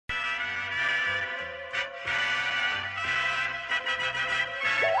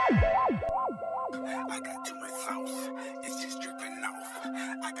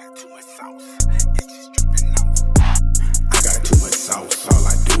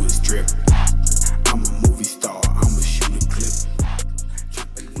trip. I'm a movie star, I'ma shoot a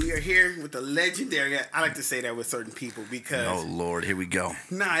clip. We are here with the legendary. I like to say that with certain people because. Oh Lord, here we go.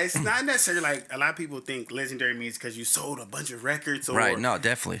 Nah, it's not necessarily like a lot of people think legendary means because you sold a bunch of records. Or Right? No,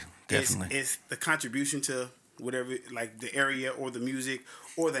 definitely. It's the contribution to whatever, like the area or the music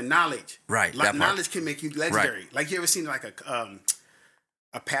or the knowledge. Right. Like that part. knowledge can make you legendary. Like you ever seen like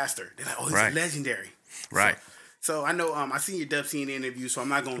a pastor? They're like, oh, he's Right. legendary. Right. So I know I seen your Dub CNN interview, so I'm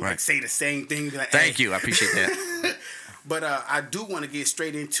not gonna like say the same thing. Be like, Thank hey. you. I appreciate that. But I do want to get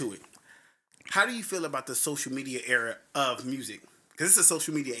straight into it. How do you feel about the social media era of music? Because it's a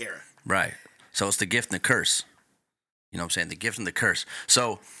social media era. Right. So it's the gift and the curse. You know what I'm saying? The gift and the curse.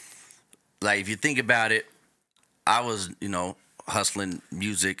 So, like, if you think about it, I was, hustling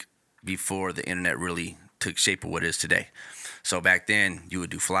music before the internet really took shape of what it is today. So back then, you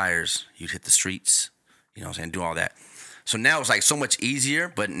would do flyers, you'd hit the streets, you know what I'm saying, do all that. So now it's like so much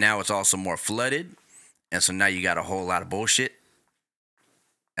easier, but now it's also more flooded. And so now you got a whole lot of bullshit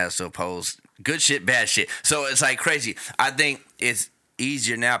as opposed good shit, bad shit. So it's like crazy. I think it's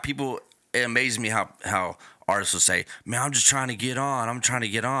easier now. It amazes me how artists will say, man, I'm just trying to get on. I'm trying to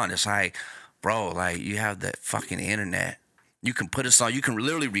get on. It's like, bro, like you have the fucking internet. You can put a song, you can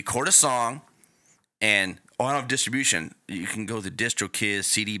literally record a song and I don't have distribution. You can go to DistroKid,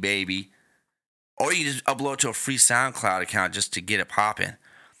 CD Baby, or you just upload to a free SoundCloud account just to get it popping.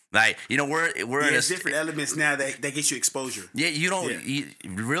 Like, we're in There's different elements now that get you exposure. Yeah, you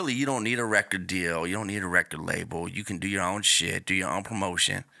don't need a record deal. You don't need a record label. You can do your own shit, do your own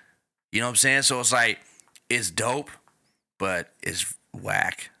promotion. You know what I'm saying? So it's like, it's dope, but it's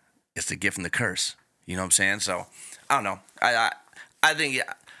whack. It's the gift and the curse. You know what I'm saying? So I don't know. I think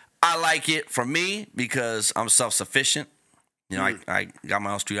I like it for me because I'm self-sufficient. I got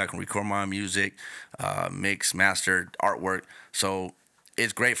my own studio. I can record my own music, mix, master, artwork. So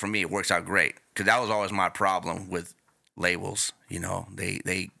it's great for me. It works out great because that was always my problem with labels.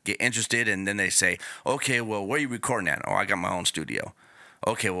 They get interested and then they say, okay, well, where are you recording at? Oh, I got my own studio.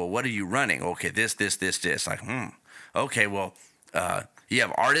 Okay, well, what are you running? Okay, this. Like, Okay, well, you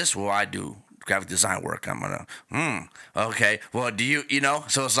have artists? Well, I do graphic design work. I'm gonna, okay. Well, do you,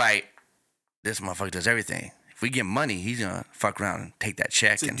 So it's like, this motherfucker does everything. If we get money, he's gonna fuck around and take that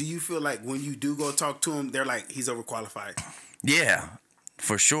check. So do you feel like when you do go talk to him, they're like, he's overqualified? Yeah,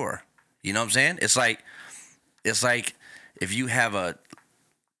 for sure. You know what I'm saying? It's like if you have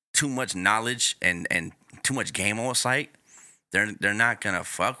too much knowledge and too much game on site, they're not gonna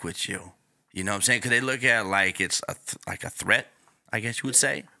fuck with you. You know what I'm saying? Because they look at it like it's like a threat, I guess you would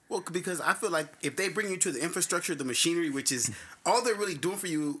say. Well, because I feel like if they bring you to the infrastructure, the machinery, which is all they're really doing for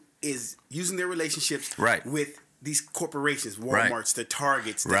you is using their relationships with these corporations, Walmarts, the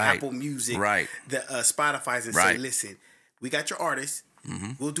Targets, the Apple Music, the Spotify's, and say, listen, we got your artist.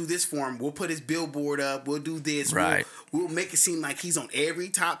 Mm-hmm. We'll do this for him. We'll put his billboard up. We'll do this. We'll make it seem like he's on every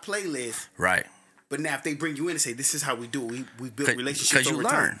top playlist. Right. But now if they bring you in and say, this is how we do it, we build relationships over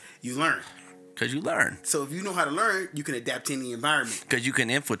time. You learn. Because you learn. So if you know how to learn, you can adapt to any environment. Because you can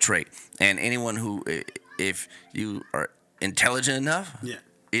infiltrate. And anyone who, if you are intelligent enough,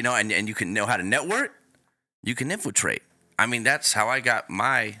 and you can know how to network, you can infiltrate. I mean, that's how I got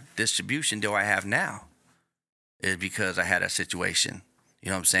my distribution deal I have now. Is because I had a situation. You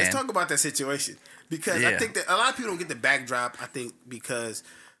know what I'm saying? Let's talk about that situation. Because I think that a lot of people don't get the backdrop, I think, because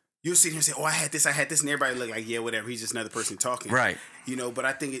you'll sit here and say, oh, I had this, and everybody look like, yeah, whatever, he's just another person talking. Right. But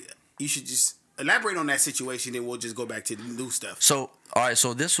I think you should just elaborate on that situation, and we'll just go back to the new stuff. So, all right,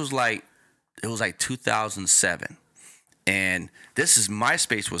 so this was like 2007. And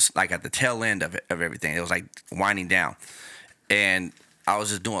MySpace was like at the tail end of everything. It was like winding down. And I was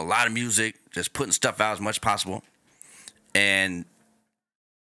just doing a lot of music, just putting stuff out as much as possible. And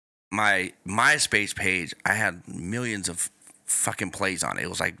my MySpace page, I had millions of fucking plays on it. It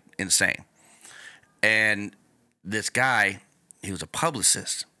was like insane. And this guy, he was a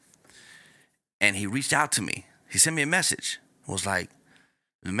publicist. And he reached out to me. He sent me a message. It was like,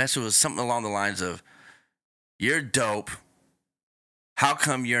 the message was something along the lines of, you're dope. How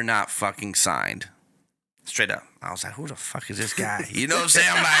come you're not fucking signed? Straight up. I was like, who the fuck is this guy? You know what I'm saying?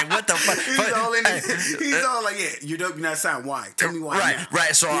 I'm like, what the fuck? He's all like, yeah, you're dope, you're not signed. Why? Tell me why.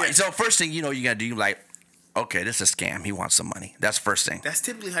 Right. So first thing you gotta do, you're like, okay, this is a scam. He wants some money. That's the first thing. That's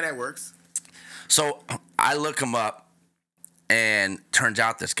typically how that works. So I look him up, and turns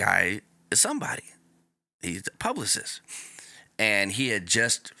out this guy is somebody. He's a publicist. And he had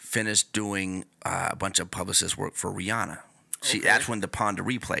just finished doing a bunch of publicist work for Rihanna. That's when the Pon de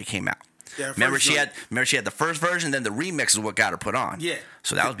Replay came out. Yeah, remember she had the first version, then the remix is what got her put on. Yeah.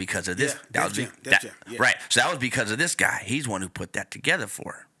 So that was because of this. Right. So that was because of this guy. He's the one who put that together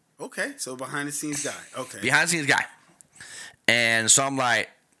for her. Okay, so behind the scenes guy. Okay. Behind the scenes guy. And so I'm like,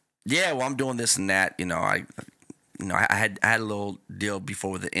 yeah, well, I'm doing this and that. I had a little deal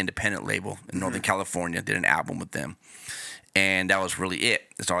before with the independent label in Northern California. Did an album with them, and that was really it.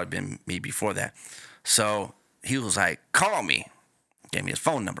 That's all I'd been me before that. So he was like, call me. Gave me his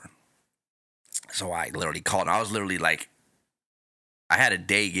phone number. So I literally called. I was literally like, I had a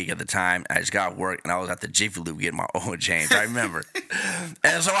day gig at the time. I just got work, and I was at the Jiffy Lube getting my oil changed. I remember.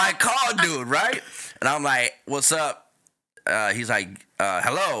 And so I called dude, right? And I'm like, what's up? He's like,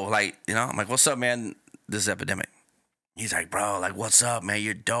 hello. Like, I'm like, what's up, man? This is Epidemic. He's like, bro, like, what's up, man?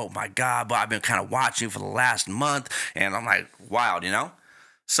 You're dope. My God, but I've been kind of watching you for the last month. And I'm like, wild,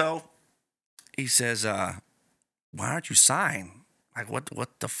 So he says, why aren't you signed? Like,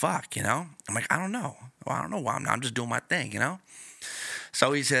 what the fuck, I'm like, I don't know. Well, I don't know why I'm just doing my thing,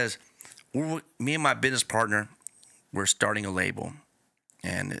 So he says, me and my business partner, we're starting a label,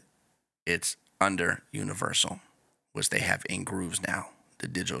 and it's under Universal, which they have in Grooves now, the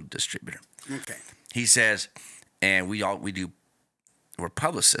digital distributor. Okay. He says, and we're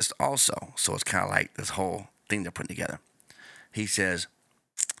publicists also, so it's kind of like this whole thing they're putting together. He says,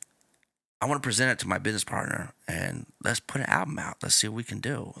 I want to present it to my business partner, and let's put an album out. Let's see what we can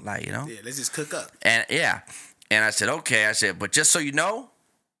do. Like, Yeah, let's just cook up. And yeah. And I said, okay. I said, but just so you know,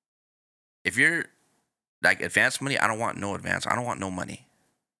 if you're like advance money, I don't want no advance. I don't want no money.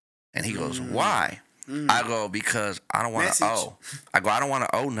 And he goes, why? I go, because I don't want to owe. I go, I don't want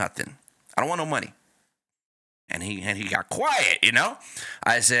to owe nothing. I don't want no money. And he got quiet,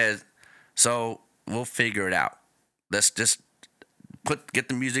 I said, so we'll figure it out. Let's just get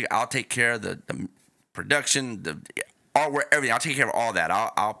the music. I'll take care of the production, the artwork, everything. I'll take care of all that.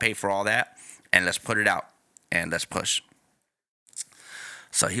 I'll pay for all that, and let's put it out and let's push.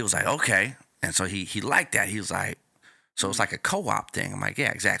 So he was like, okay, and so he liked that. He was like, so it's like a co-op thing. I'm like,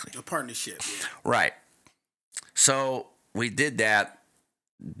 yeah, exactly. A partnership. Yeah. Right. So we did that,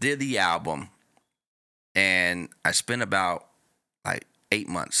 did the album, and I spent about like 8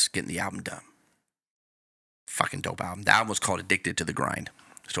 months getting the album done. Fucking dope album. The album was called Addicted to the Grind.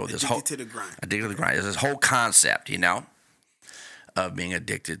 So Addicted to the Grind. Addicted to the Grind. There's this whole concept, of being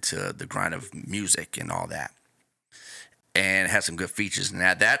addicted to the grind of music and all that. And it had some good features. And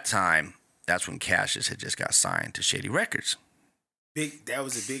at that time, that's when Cassius had just got signed to Shady Records. That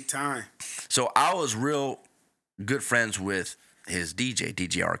was a big time. So I was real good friends with his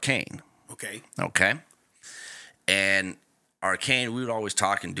DJ Arcane. Okay. And Arcane, we would always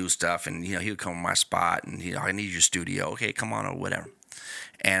talk and do stuff, and he would come to my spot, and I need your studio. Okay, come on, or whatever.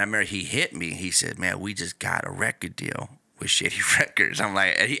 And I remember he hit me. He said, "Man, we just got a record deal with Shady Records." I'm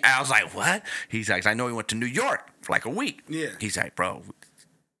like, I was like, "What?" He's like, "I know he went to New York for like a week." Yeah. He's like, "Bro,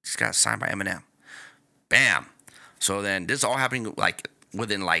 just got signed by Eminem." Bam. So then this is all happening like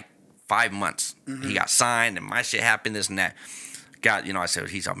within like 5 months. He got signed, and my shit happened. This and that. I said,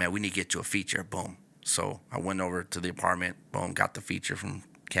 he's like, "Man, we need to get you a feature." Boom. So I went over to the apartment, boom, got the feature from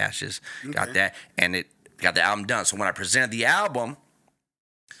Cassius, got that, and it got the album done. So when I presented the album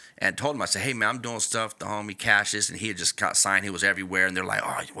and told him, I said, hey, man, I'm doing stuff, the homie Cassius, and he had just got signed. He was everywhere, and they're like,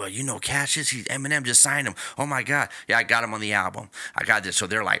 oh, well, Cassius, Eminem just signed him. Oh, my God. Yeah, I got him on the album. I got this. So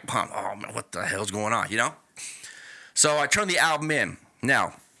they're like, pumped. Oh, man, what the hell's going on, So I turned the album in.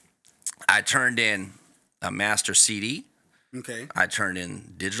 Now, I turned in a master CD. Okay. I turned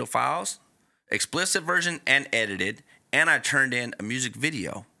in digital files, explicit version and edited, and I turned in a music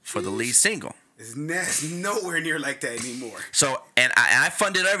video for the lead single. It's nowhere near like that anymore. So, and I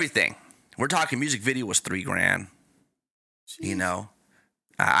funded everything. We're talking music video was $3,000. Jeez.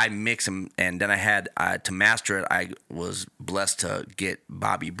 I mix them, and then I had to master it. I was blessed to get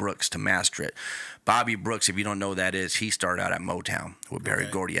Bobby Brooks to master it. Bobby Brooks, if you don't know who that is, he started out at Motown with Berry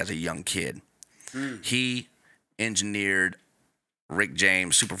Gordy as a young kid. He engineered Rick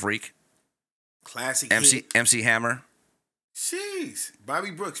James, Super Freak. Classic MC Hammer. Jeez.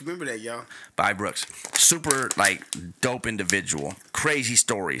 Bobby Brooks, remember that, y'all. Bobby Brooks. Super, dope individual. Crazy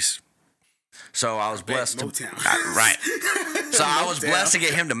stories. So I was blessed to... right. So I was blessed to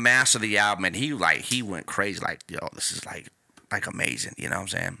get him to master the album, and he went crazy. Yo, this is, amazing. You know what I'm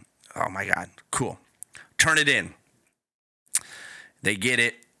saying? Oh, my God. Cool. Turn it in. They get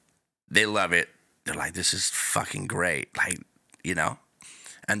it. They love it. They're like, this is fucking great.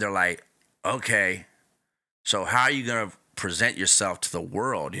 And they're like, okay, so how are you going to present yourself to the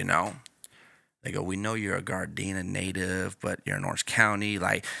world, They go, we know you're a Gardena native, but you're in Orange County.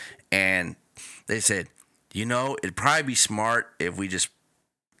 And they said, it'd probably be smart if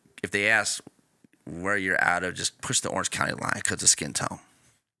they ask where you're out of, just push the Orange County line because of skin tone.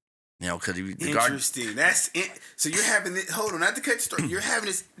 You know, because interesting. That's it. So you're having this. Hold on, not to cut the story. You're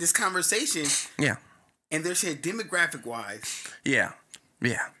having this conversation. Yeah. And they're saying demographic wise. Yeah.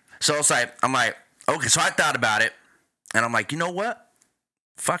 Yeah. So it's like, I'm like, okay. So I thought about it, and I'm like, you know what?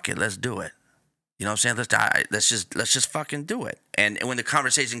 Fuck it, let's do it. You know what I'm saying? Let's just fucking do it. And when the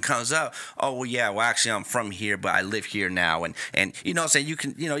conversation comes up, oh well, yeah, well actually I'm from here, but I live here now, and you know what I'm saying, you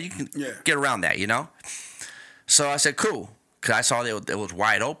can get around that, you know. So I said cool, because I saw that it was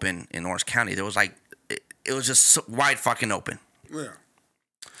wide open in Orange County. There was like it was just so wide fucking open. Yeah.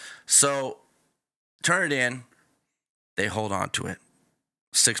 So turn it in. They hold on to it.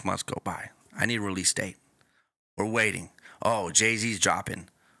 6 months go by. I need a release date. We're waiting. Oh, Jay-Z's dropping.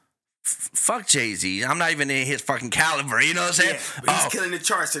 Fuck Jay-Z. I'm not even in his fucking caliber. You know what I'm saying? Yeah, but he's killing the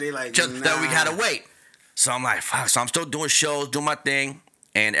charts, so they like, just that we gotta wait. So I'm like, fuck. So I'm still doing shows, doing my thing.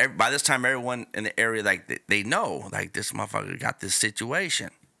 And by this time, everyone in the area, like, they know, like, this motherfucker got this situation.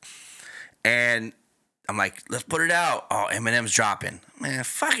 And I'm like, let's put it out. Oh, Eminem's dropping. Man,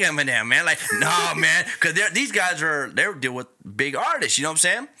 fuck Eminem, man. Like, no, man. Because these guys they deal with big artists, you know what I'm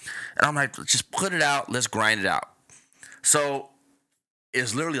saying? And I'm like, just put it out. Let's grind it out. So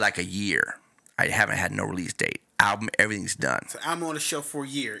it's literally like a year. I haven't had no release date. Album, everything's done. So I'm on the shelf for a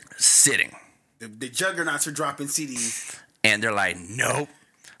year. Sitting. The juggernauts are dropping CDs. And they're like, nope.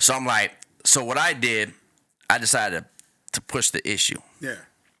 So I'm like, so what I did, I decided to push the issue. Yeah.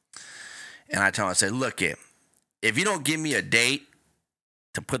 And I told him, I said, look, if you don't give me a date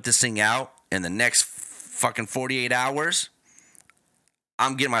to put this thing out in the next fucking 48 hours,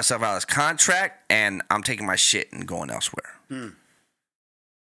 I'm getting myself out of this contract and I'm taking my shit and going elsewhere.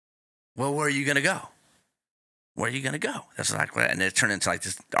 Well, where are you going to go? Where are you going to go? That's like, and it turned into like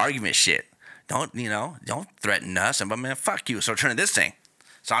this argument shit. Don't threaten us. But man, fuck you. So turn this thing.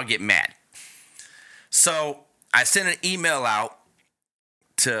 So I'll get mad. So I sent an email out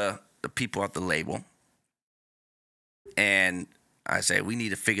to the people at the label. And I say, we need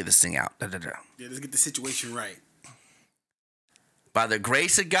to figure this thing out. Yeah, let's get the situation right. By the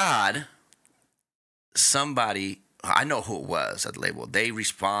grace of God, somebody, I know who it was at the label. They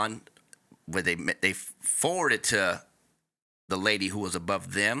respond where they forward it to the lady who was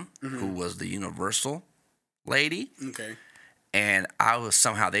above them, who was the Universal lady. Okay. And I was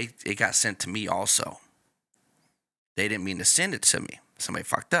somehow, it got sent to me also. They didn't mean to send it to me. Somebody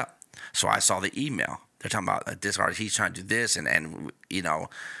fucked up. So I saw the email. They're talking about this artist, he's trying to do this, and you know,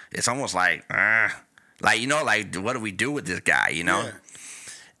 it's almost like what do we do with this guy, you know? Yeah.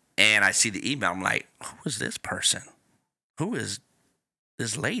 And I see the email, I'm like, who is this person? Who is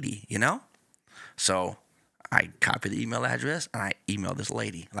this lady, you know? So I copied the email address, and I emailed this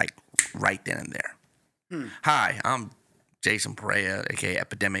lady, like, right then and there. Hi, I'm Jason Perea, a.k.a.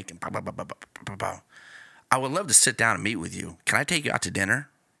 Epidemic, and blah, blah, blah, blah, blah, blah. I would love to sit down and meet with you. Can I take you out to dinner?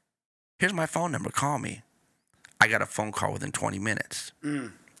 Here's my phone number. Call me. I got a phone call within 20 minutes.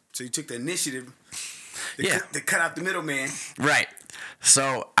 So you took the initiative to cut out the middleman. Right.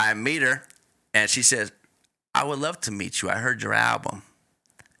 So I meet her, and she says, I would love to meet you. I heard your album,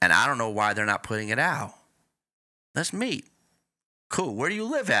 and I don't know why they're not putting it out. Let's meet. Cool. Where do you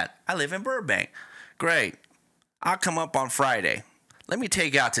live at? I live in Burbank. Great. I'll come up on Friday. Let me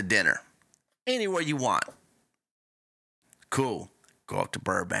take you out to dinner. Anywhere you want. Cool. Go up to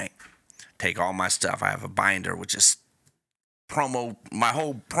Burbank. Take all my stuff. I have a binder, which is promo, my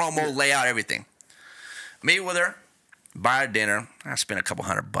whole promo layout, everything. Meet with her. Buy her dinner. I spent a couple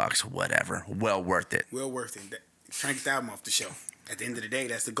 $100, whatever. Well worth it. Well worth it. Trying to get the album off the shelf. At the end of the day,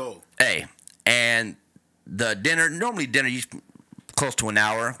 that's the goal. Hey, and the dinner, normally dinner, close to an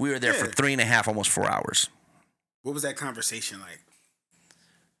hour. We were there for 3.5, almost 4 hours. What was that conversation like?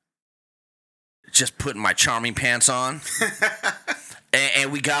 Just putting my charming pants on.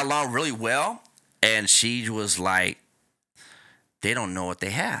 and we got along really well. And she was like, they don't know what they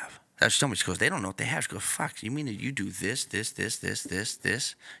have. That's what she told me. She goes, they don't know what they have. She goes, fuck, you mean that you do this?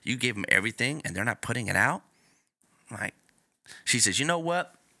 You gave them everything and they're not putting it out? Like, she says, you know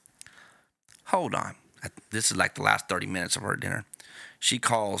what? Hold on. This is like the last 30 minutes of her dinner. She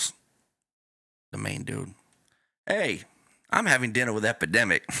calls the main dude. Hey, I'm having dinner with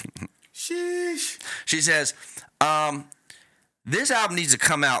Epidemic. Sheesh. She says, this album needs to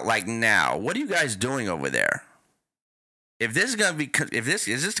come out like now. What are you guys doing over there? If this is gonna be,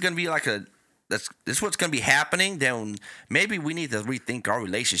 is this gonna be like this is what's gonna be happening, then maybe we need to rethink our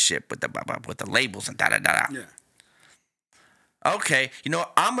relationship with the labels and da da da. Yeah. Okay, you know,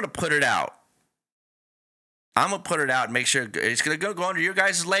 I'm gonna put it out. And make sure it's gonna go under your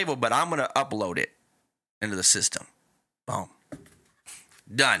guys' label, but I'm gonna upload it into the system. Boom.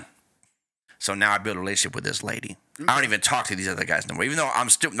 Done. So now I built a relationship with this lady. I don't even talk to these other guys no more. Even though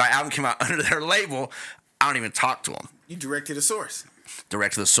my album came out under their label, I don't even talk to them. You direct to the source.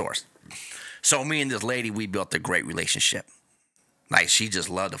 Direct to the source. So me and this lady, we built a great relationship. Like, she just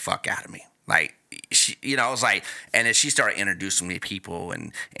loved the fuck out of me. Like, she, you know, I was like, and then she started introducing me to people,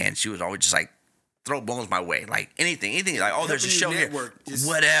 and she was always just like, throw bones my way. Like, anything. Like, oh, there's a show network, here.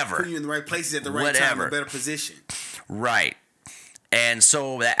 Whatever. Putting you in the right places at the right time, a better position. Right. And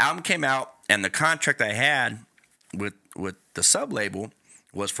so that album came out, and the contract I had with the sub-label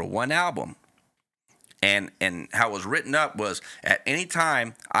was for one album. And how it was written up was, at any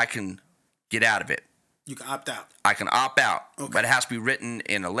time, I can get out of it. You can opt out. I can opt out. Okay. But it has to be written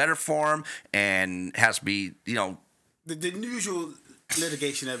in a letter form, and has to be, you know... The usual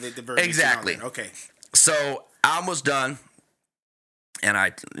litigation of it, the version. Exactly. Okay. So, album was done, and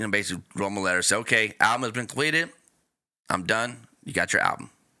I basically wrote my letter, said, okay, album has been completed, I'm done, you got your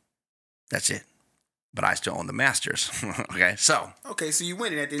album. That's it. But I still own the masters. Okay, so... Okay, so you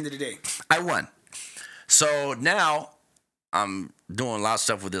win it at the end of the day. I won. So, now, I'm doing a lot of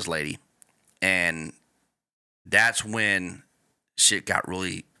stuff with this lady, and that's when shit got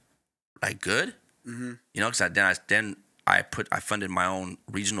really, like, good. Mm-hmm. You know, because I funded my own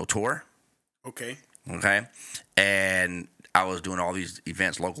regional tour. Okay. And I was doing all these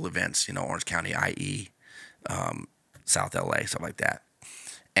events, local events, you know, Orange County, IE, South LA, stuff like that.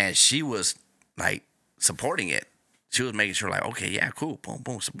 And she was, like, supporting it. She was making sure, like, okay, yeah, cool, boom,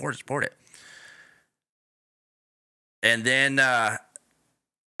 boom, support it. And then I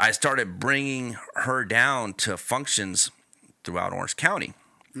started bringing her down to functions throughout Orange County.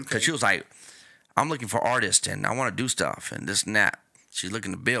 Because she was like, I'm looking for artists, and I want to do stuff, and this and that. She's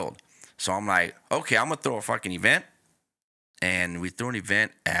looking to build. So I'm like, okay, I'm going to throw a fucking event. And we threw an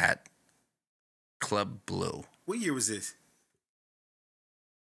event at Club Blue. What year was this?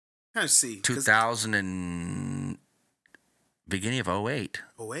 Let's see. 2000 and... beginning of 08.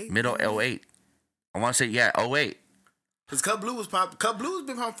 08? Middle 08. I want to say, yeah, 08. Because Club Blue was pop. Club Blue has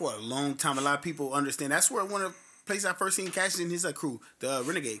been popping for a long time. A lot of people understand. That's where one of the places I first seen Cash and his crew, the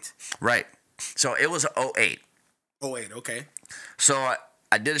Renegades. Right. So it was 08. 08, okay. So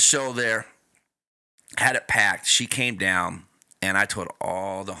I did a show there, had it packed. She came down, and I told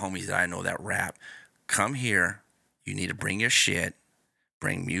all the homies that I know that rap, come here. You need to bring your shit,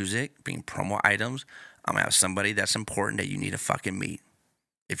 bring music, bring promo items. I'm going to have somebody that's important that you need to fucking meet.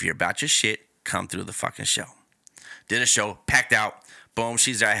 If you're about your shit, come through the fucking show. Did a show, packed out. Boom,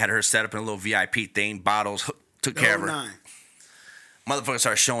 she's there. I had her set up in a little VIP thing, bottles, took care of her. Motherfucker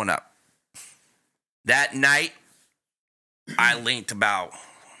started showing up. That night, I linked probably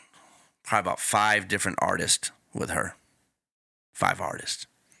about 5 different artists with her. 5 artists.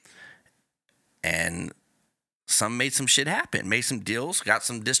 And some made some shit happen, made some deals, got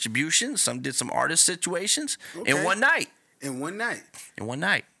some distribution, some did some artist situations in one night. In one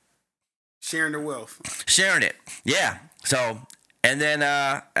night. Sharing the wealth. Sharing it. Yeah. So, and then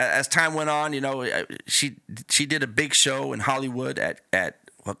as time went on, you know, she did a big show in Hollywood at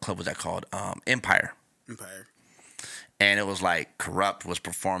what club was that called? Empire. And it was like Corrupt was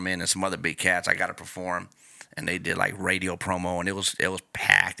performing and some other big cats. I got to perform, and they did like radio promo, and it was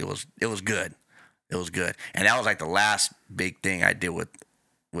packed. It was good. It was good. And that was like the last big thing I did with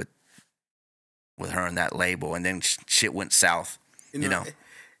her and that label. And then shit went south. You know.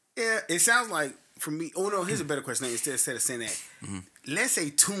 Yeah, it sounds like for me. Oh no, here's a better question. Instead of saying that, let's say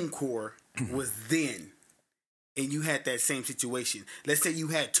TuneCore was then, and you had that same situation. Let's say you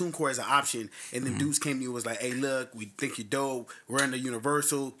had TuneCore as an option, and the dudes came to you and was like, "Hey, look, we think you're dope. We're under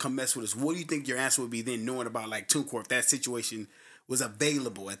Universal. Come mess with us." What do you think your answer would be then, knowing about like TuneCore, if that situation was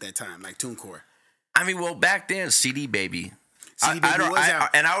available at that time, like TuneCore? I mean, well, back then, CD Baby. I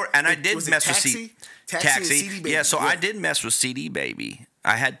did mess with Taxi. CD Baby. Yeah, so I did mess with CD Baby.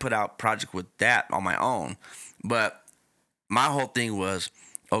 I had put out project with that on my own, but my whole thing was,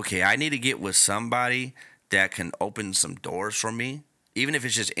 okay, I need to get with somebody that can open some doors for me, even if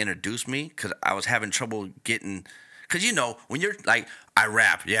it's just introduce me, because I was having trouble getting, because you know, when you're like, I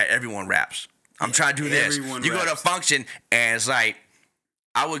rap, yeah, everyone raps. I'm trying to do this. You raps. Go to a function, and it's like,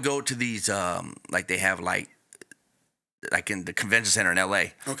 I would go to these, like they have like in the convention center in LA,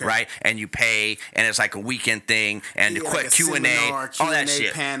 right? And you pay, and it's like a weekend thing, and the quick Q&A, all that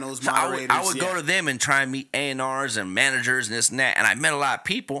shit. Panels, so I would go to them and try and meet A&Rs and managers and this and that, and I met a lot of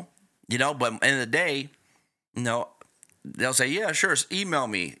people, you know, but at the end of the day, you know, they'll say, yeah, sure, email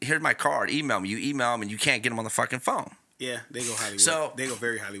me. Here's my card. Email me. You email them, and you can't get them on the fucking phone. Yeah, they go Hollywood. So, they go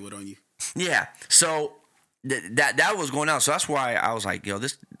very Hollywood on you. Yeah, so that was going on. So that's why I was like, yo,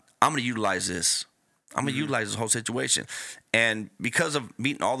 I'm going to utilize this. I'm going to utilize this whole situation. And because of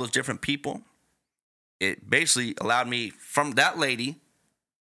meeting all those different people, it basically allowed me, from that lady,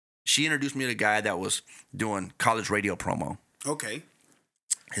 she introduced me to a guy that was doing college radio promo. Okay.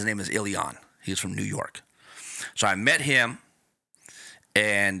 His name is Ilion. He's from New York. So I met him,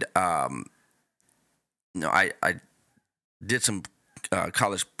 and I did some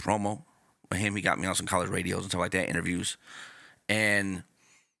college promo with him. He got me on some college radios and stuff like that, interviews. And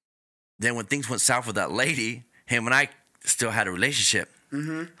then when things went south with that lady, him and I still had a relationship.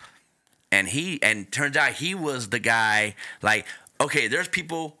 Mm-hmm. And turns out he was the guy, like, okay, there's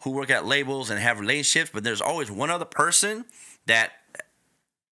people who work at labels and have relationships, but there's always one other person that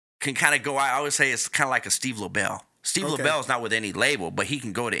can kind of go out. I always say it's kind of like a Steve LaBelle. Steve LaBelle is not with any label, but he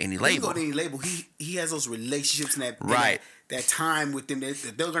can go to any label. He can go to any label. He has those relationships and right. that time with them.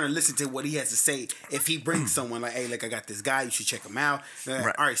 They're going to listen to what he has to say. If he brings someone like, hey, like, I got this guy, you should check him out.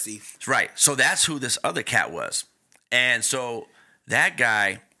 Right. All right, Steve. Right. So that's who this other cat was. And so that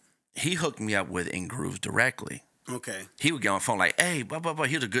guy, he hooked me up with In Grooves directly. Okay. He would get on the phone like, hey, blah, blah, blah.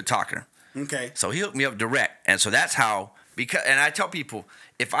 He was a good talker. Okay. So he hooked me up direct. And so that's how, and I tell people,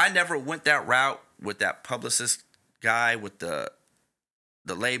 if I never went that route with that publicist guy with the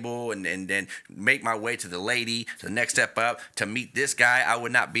label and then make my way to the lady, to the next step up, to meet this guy, I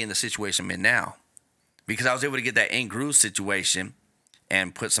would not be in the situation I'm in now. Because I was able to get that In Grooves situation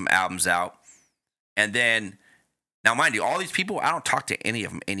and put some albums out. And then, now mind you, all these people, I don't talk to any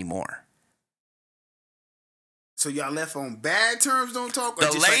of them anymore. So y'all left on bad terms, don't talk? Or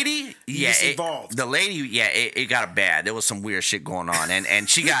the just lady, like, evolved. The lady, it got bad. There was some weird shit going on, and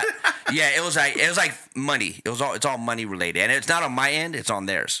she got, it was like money. It's all money related, and it's not on my end. It's on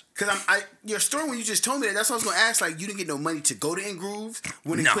theirs. Cause your story when you just told me that's what I was gonna ask. Like, you didn't get no money to go to In Grooves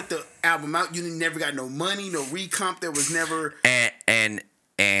when they put the album out. You never got no money, no recomp. There was never and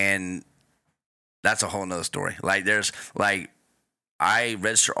that's a whole nother story. Like, there's like. I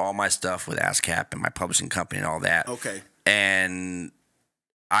register all my stuff with ASCAP and my publishing company and all that. Okay. And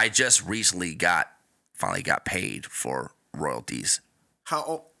I just recently finally got paid for royalties.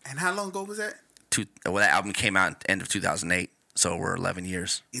 How long ago was that? That album came out at the end of 2008, so we're 11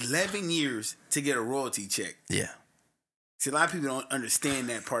 years. 11 years to get a royalty check. Yeah. See, a lot of people don't understand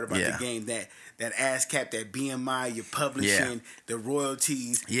that part about the game, that ASCAP, that BMI, your publishing, the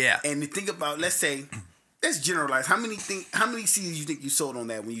royalties. Yeah. And to think about, let's say... Let's generalize. How many CDs you think you sold on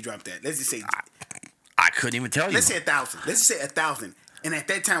that when you dropped that? Let's just say... I couldn't even tell you. Let's say 1,000. Let's just say 1,000. And at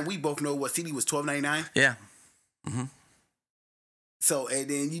that time, we both know what CD was $12.99. Yeah. Mm-hmm. So, and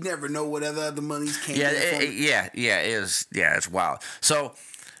then you never know what other monies came from. It's wild. So,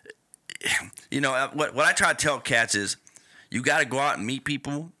 what I try to tell cats is you got to go out and meet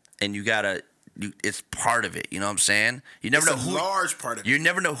people, and you got to... it's part of it. You know what I'm saying? You never know who. Large part of it. You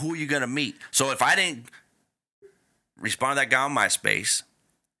never know who you're going to meet. So if I didn't respond to that guy on MySpace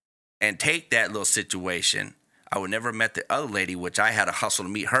and take that little situation, I would never have met the other lady, which I had to hustle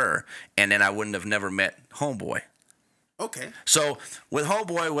to meet her, and then I wouldn't have never met Homeboy. Okay. So with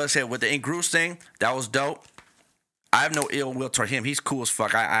Homeboy, what I said, with the In Grooves thing, that was dope. I have no ill will toward him. He's cool as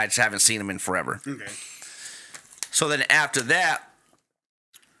fuck. I just haven't seen him in forever. Okay. So then after that,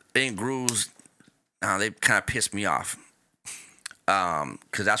 In Grooves, they kind of pissed me off.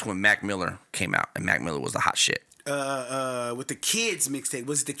 Because that's when Mac Miller came out, and Mac Miller was the hot shit. With the Kids mixtape.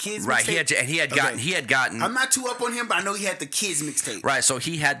 Was it the Kids right, mixtape? Right, he had gotten... I'm not too up on him, but I know he had the Kids mixtape. Right, so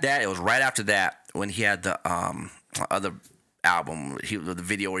he had that. It was right after that when he had the other album, the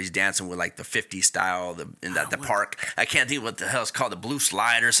video where he's dancing with like the 50s style in the park. I can't think what the hell it's called, the Blue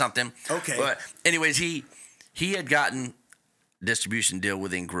Slide or something. Okay. But anyways, he had gotten distribution deal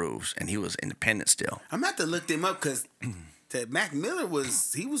with In Grooves, and he was independent still. I'm going to have to look them up because Mac Miller what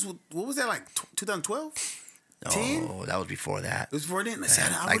was that, like 2012? 10? Oh, that was before that. It was before then.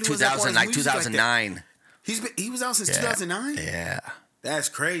 Like 2009. He was out since 2009? Yeah. That's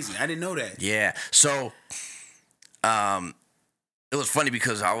crazy. I didn't know that. Yeah. So, it was funny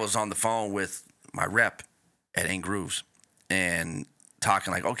because I was on the phone with my rep at In Grooves and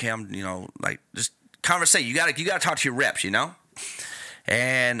talking like, okay, I'm, like just conversation. You gotta talk to your reps,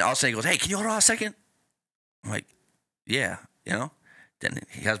 And all of a sudden he goes, hey, can you hold on a second? I'm like, yeah, Then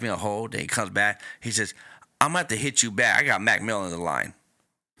he has me on hold. Then he comes back. He says, I'm going to have to hit you back. I got Mac Miller on the line.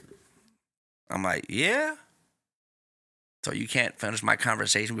 I'm like, yeah? So you can't finish my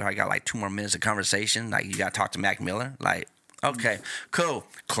conversation? I got like 2 more minutes of conversation. Like, you got to talk to Mac Miller? Like, okay, cool.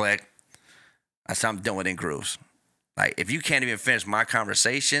 Click. I said, I'm done with In Grooves. Like, if you can't even finish my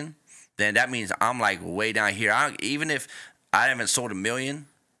conversation, then that means I'm like way down here. Even if I haven't sold 1 million,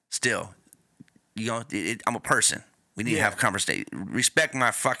 still, I'm a person. We need to have a conversation. Respect my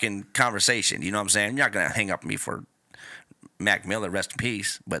fucking conversation. You know what I'm saying? You're not going to hang up on me for Mac Miller, rest in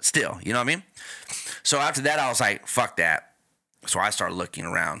peace, but still, you know what I mean? So after that, I was like, fuck that. So I started looking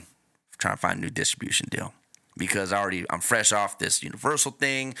around, trying to find a new distribution deal. Because I'm fresh off this Universal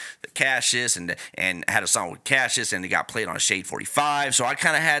thing, the Cassius, and had a song with Cassius, and it got played on Shade 45. So I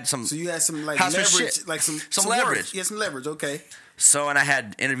kind of had some. So you had some like leverage, like some leverage. Yeah, some leverage. Okay. So and I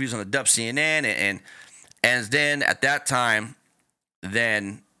had interviews on the Dub CNN, and then at that time,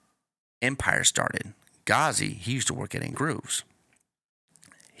 then Empire started. Ghazi, he used to work at In Grooves.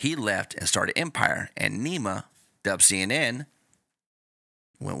 He left and started Empire, and Nima, Dub CNN,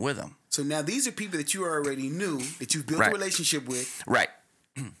 went with him. So now these are people that you already knew, that you built a relationship with. Right.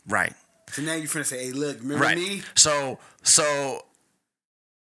 Right. So now you're finna say, hey, look, remember me? So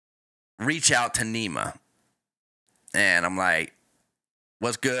reach out to Nima. And I'm like,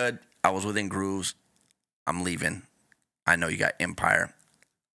 what's good? I was within Grooves. I'm leaving. I know you got Empire.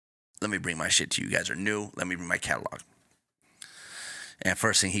 Let me bring my shit to you. You guys are new. Let me bring my catalog. And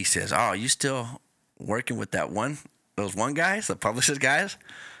first thing he says, oh, you still working with those one guys, the publishers guys?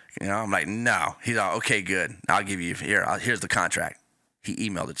 You know, I'm like, no. He's like, okay, good. I'll give you, here's the contract. He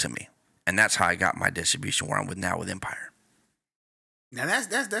emailed it to me. And that's how I got my distribution where I'm with now with Empire. Now,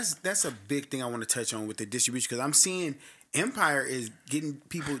 that's a big thing I want to touch on with the distribution, because I'm seeing Empire is getting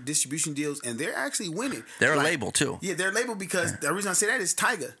people distribution deals, and they're actually winning. They're a label, too. Yeah, they're a label because the reason I say that is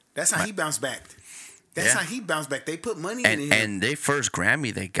Tyga. That's how he bounced back. That's how he bounced back. They put money in him. And their first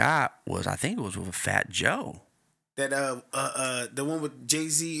Grammy they got was, I think it was with Fat Joe. That the one with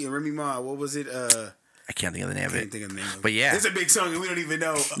Jay-Z and Remy Ma, what was it? I can't think of the name of it. Can't think of the name of it. But yeah, it's a big song and we don't even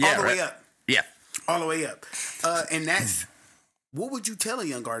know. All the way up. Yeah, all the way up. And that's what would you tell a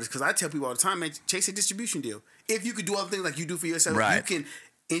young artist? Because I tell people all the time, man, chase a distribution deal. If you could do all the things like you do for yourself, you can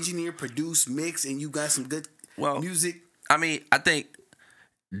engineer, produce, mix, and you got some good music. I mean, I think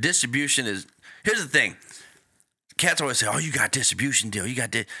distribution is. Here's the thing. Cats always say, "Oh, you got distribution deal. You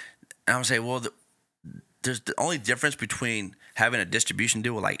got this." And I'm saying, well, there's the only difference between having a distribution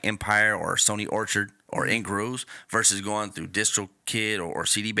deal with like Empire or Sony Orchard or In Grooves versus going through DistroKid or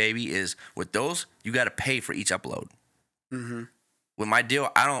CD Baby is with those, you got to pay for each upload. Mm-hmm. With my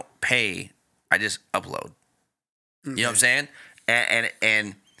deal, I don't pay. I just upload. Okay. You know what I'm saying?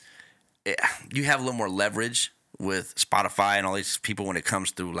 And you have a little more leverage with Spotify and all these people when it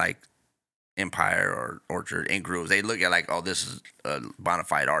comes through like Empire or Orchard, In Grooves. They look at like, oh, this is a bona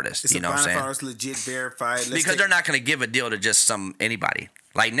fide artist. It's you know what I'm saying? Artist, legit, verified. Because they're not going to give a deal to just anybody.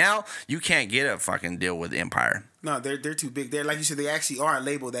 Like now, you can't get a fucking deal with Empire. No, they're too big. They're like you said, they actually are a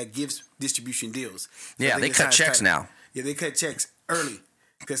label that gives distribution deals. So yeah, they cut checks now. Yeah, they cut checks early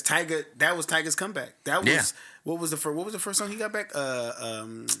because Tyga. That was Tyga's comeback. That was what was the first song he got back?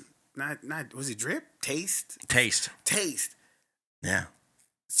 Not was it Drip? Taste. Yeah.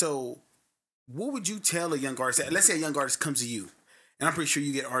 So, what would you tell a young artist? Let's say a young artist comes to you, and I'm pretty sure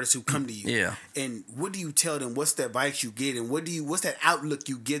you get artists who come to you. Yeah. And what do you tell them? What's the advice you get? And what's that outlook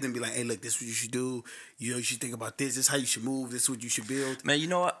you give them? Be like, hey, look, this is what you should do. You know, you should think about this. This is how you should move. This is what you should build. Man, you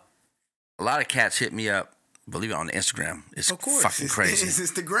know what? A lot of cats hit me up. Believe it, on Instagram. It's fucking crazy.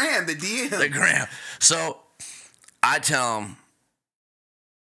 It's the gram, the DM. The gram. So I tell them,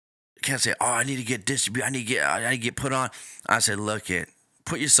 can't say, oh, I need to get distributed. I need to get put on. I said, look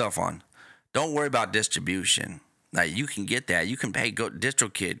put yourself on. Don't worry about distribution. Like you can get that. You can pay go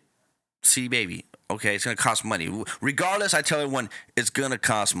DistroKid, CD Baby. Okay, it's gonna cost money. Regardless, I tell everyone it's gonna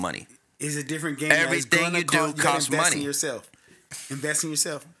cost money. It's a different game. Everything you do costs money. Invest in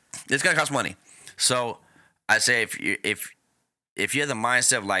yourself. It's gonna cost money. So I say if you have the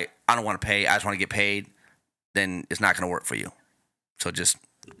mindset of like I don't want to pay, I just want to get paid, then it's not gonna work for you. So just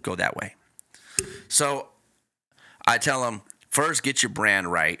go that way. So I tell them first get your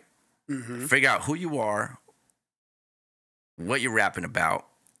brand right. Mm-hmm. Figure out who you are, what you're rapping about,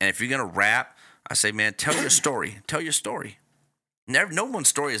 and if you're gonna rap, I say, man, tell your story. Tell your story. No one's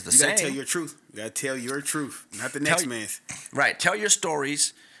story is the same. You gotta tell your truth. You gotta tell your truth, not the next man's. Right. Tell your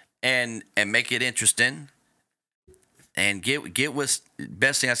stories and make it interesting. And get with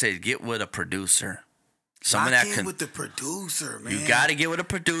best thing I say is get with a producer. Someone that can with the producer, man. You got to get with a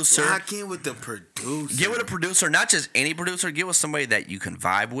producer. Lock in with the producer. Get with a producer, not just any producer. Get with somebody that you can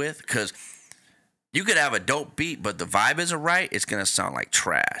vibe with, because you could have a dope beat, but the vibe isn't right. It's gonna sound like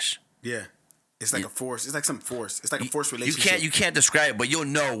trash. Yeah, it's like a force. It's like some force. It's like a forced relationship. You can't describe it, but you'll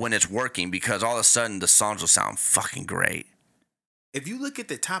know when it's working because all of a sudden the songs will sound fucking great. If you look at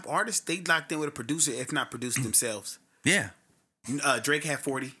the top artists, they locked in with a producer, if not produced themselves. Yeah. Drake had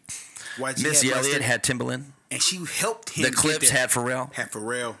 40. Missy Elliott had Timbaland, and she helped him. The Clips had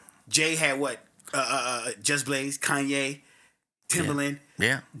Pharrell. Jay had what? Just Blaze, Kanye, Timbaland,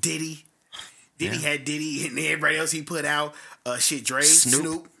 yeah. Diddy. Diddy had Diddy and everybody else he put out. Dre,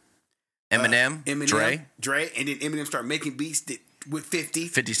 Snoop. Eminem, Dre, and then Eminem started making beats with 50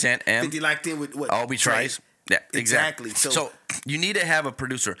 Cent, 50 locked in with what? All We Tries. Yeah, exactly. So you need to have a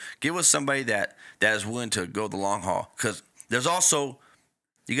producer. Get with somebody that is willing to go the long haul. Because there's also,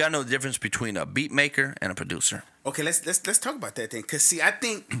 you got to know the difference between a beat maker and a producer. Okay, let's talk about that then. Because see, I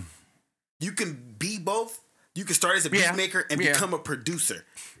think you can be both. You can start as a beat maker and become a producer.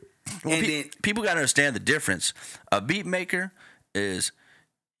 Well, and people got to understand the difference. A beat maker is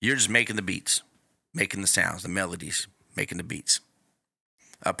you're just making the beats, making the sounds, the melodies, making the beats.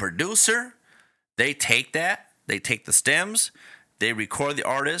 A producer, they take that, they take the stems, they record the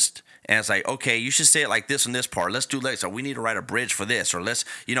artist, and it's like, okay, you should say it like this on this part. Let's do like so. We need to write a bridge for this, or let's,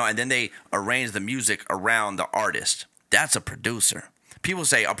 and then they arrange the music around the artist. That's a producer. People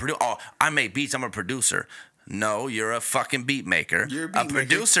say, I make beats, I'm a producer. No, you're a fucking beat maker. You're a beat maker.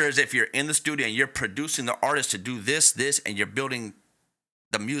 Producer is if you're in the studio and you're producing the artist to do this, and you're building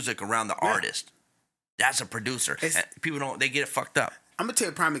the music around the artist. That's a producer. And people they get it fucked up. I'm gonna tell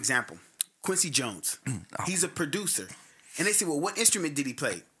you a prime example. Quincy Jones. He's a producer. And they say, well, what instrument did he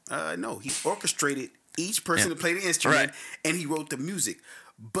play? No, he orchestrated each person to play the instrument and he wrote the music.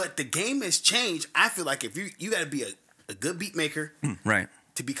 But the game has changed. I feel like if you gotta be a good beat maker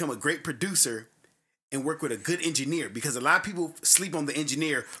to become a great producer and work with a good engineer, because a lot of people sleep on the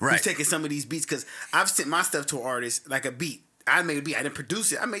engineer who's taking some of these beats. Because I've sent my stuff to an artist, like a beat. I made a beat. I didn't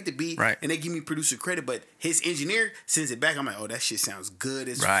produce it. I made the beat, and they give me producer credit. But his engineer sends it back. I'm like, oh, that shit sounds good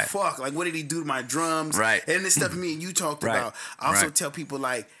as fuck. Like, what did he do to my drums? And this stuff me and you talked about. I also tell people,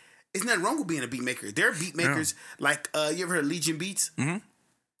 like, there's nothing wrong with being a beat maker. There are beat makers, like, you ever heard of Legion Beats? Mm-hmm.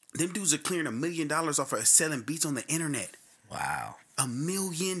 Them dudes are clearing $1 million off of selling beats on the internet. Wow. $1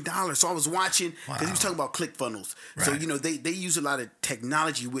 million. So I was watching, because he was talking about ClickFunnels. So, they use a lot of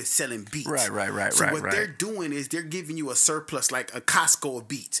technology with selling beats. So what they're doing is they're giving you a surplus, like a Costco of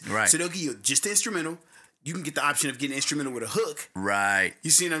beats. So they'll give you just the instrumental. You can get the option of getting instrumental with a hook.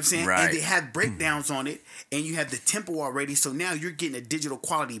 You see what I'm saying? And they have breakdowns on it, and you have the tempo already. So now you're getting a digital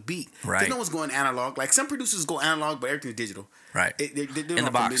quality beat. Because no one's going analog. Like, some producers go analog, but everything's digital. They're in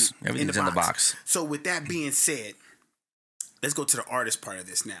the box. Everything's in the box. So with that being said, let's go to the artist part of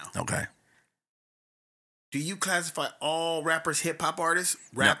this now. Okay. Do you classify all rappers hip-hop artists?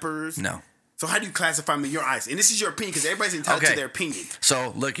 Rappers? No. So how do you classify them in your eyes? And this is your opinion, because everybody's entitled to their opinion.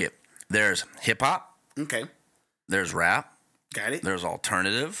 So look it. There's hip-hop. Okay. There's rap. Got it. There's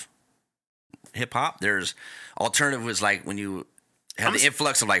alternative hip-hop. There's alternative was like when you have the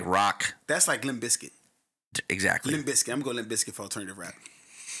influx of like rock. That's like Limp Bizkit. Exactly. Limp Bizkit. I'm going Limp Bizkit for alternative rap.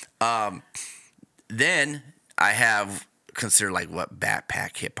 Then I have consider like what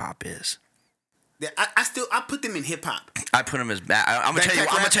backpack hip hop is. I put them in hip hop. I put them as I'm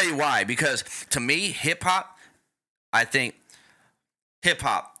gonna tell you why, because to me hip hop, I think hip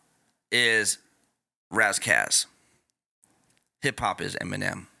hop is Raz Kass. Hip hop is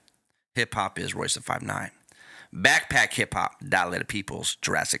Eminem. Hip hop is Royce the 5'9". Backpack hip hop, Dilated Peoples,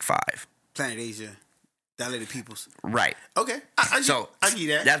 Jurassic 5. Planet Asia, Dilated Peoples. Right. Okay. I get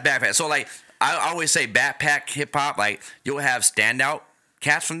that. That's backpack. So like I always say backpack hip hop, like you'll have standout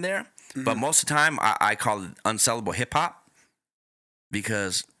cats from there, but most of the time I call it unsellable hip hop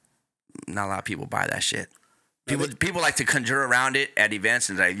because not a lot of people buy that shit. People like to conjure around it at events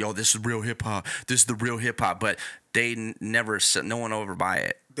and like, yo, this is real hip hop. This is the real hip hop, but no one over buy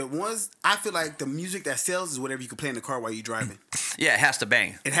it. The ones I feel like the music that sells is whatever you can play in the car while you're driving. Yeah, it has to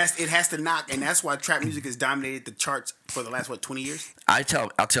bang. It has to knock, and that's why trap music has dominated the charts for the last 20 years. I'll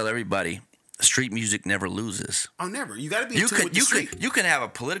tell everybody, street music never loses. Oh, never. You got to be in tune with the street. You can have a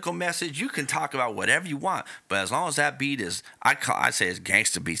political message. You can talk about whatever you want, but as long as that beat is, I say it's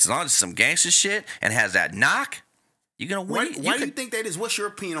gangster beats. As long as it's some gangster shit and has that knock, you're gonna win. Why do you think that is? What's your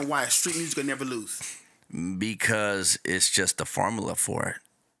opinion on why street music will never lose? Because it's just the formula for it.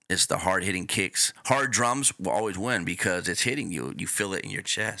 It's the hard-hitting kicks. Hard drums will always win because it's hitting you. You feel it in your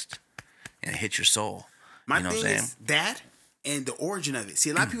chest, and it hits your soul. My thing is that and the origin of it. See,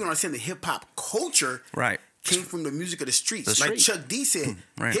 a lot of people don't understand the hip-hop culture came from the music of the streets. Like Chuck D said,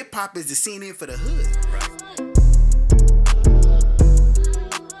 hip-hop is the CNN for the hood.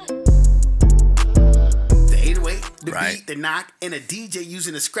 Right. The beat, the knock, and a DJ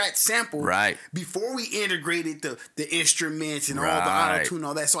using a scratch sample before we integrated the instruments and all the auto-tune and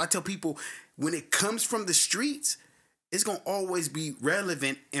all that. So I tell people, when it comes from the streets, it's going to always be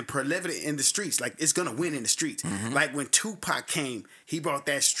relevant and prolific in the streets. Like, it's going to win in the streets. Mm-hmm. Like, when Tupac came, he brought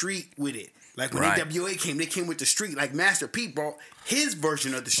that street with it. Like, when NWA came, they came with the street. Like, Master P brought his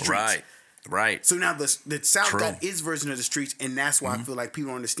version of the streets. Right. So now the South got its version of the streets, and that's why I feel like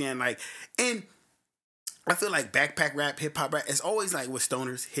people understand, like, and I feel like backpack rap, hip hop rap, it's always like with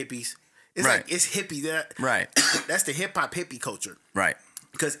stoners, hippies. It's like it's hippie. Right. That's the hip hop hippie culture. Right.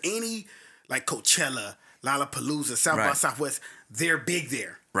 Because any like Coachella, Lollapalooza, South by Southwest, they're big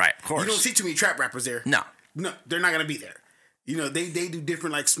there. Right. Of course. You don't see too many trap rappers there. No, they're not gonna be there. You know, they do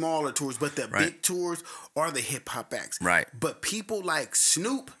different like smaller tours, but the big tours are the hip hop acts. Right. But people like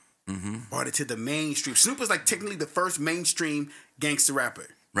Snoop brought it to the mainstream. Snoop is like technically the first mainstream gangster rapper.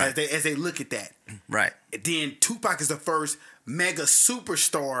 Right. As they look at that. Right. And then Tupac is the first mega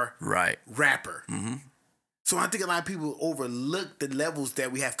superstar rapper. Mm-hmm. So I think a lot of people overlook the levels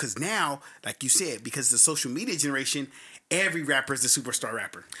that we have because now, like you said, because the social media generation, every rapper is a superstar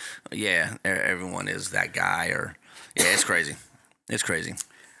rapper. Yeah, everyone is that guy it's crazy. It's crazy.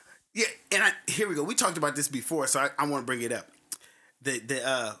 Yeah, and here we go. We talked about this before, so I want to bring it up.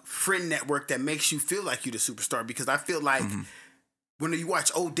 The friend network that makes you feel like you're the superstar because I feel like when you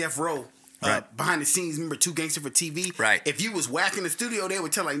watch Old Death Row, behind the scenes, remember Too Gangster for TV? Right. If you was whack in the studio, they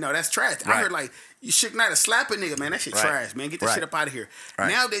would tell like, no, that's trash. I heard like, you Suge Knight slap a nigga, man. That shit trash, man. Get that shit up out of here.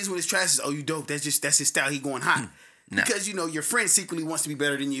 Right. Nowadays when it's trash, it's, oh, you dope. That's his style. He going hot. No. Because, you know, your friend secretly wants to be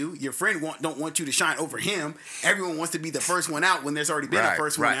better than you. Your friend don't want you to shine over him. Everyone wants to be the first one out when there's already been a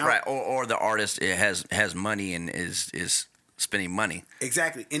first one out. Right. Or the artist has money and is spending money.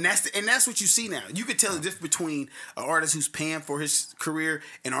 Exactly. And that's what you see now. You could tell the difference between an artist who's paying for his career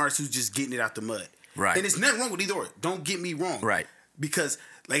and an artist who's just getting it out the mud. Right. And there's nothing wrong with either or. Don't get me wrong. Right. Because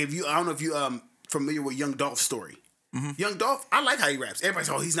like I don't know if you familiar with Young Dolph's story. Mm-hmm. Young Dolph, I like how he raps.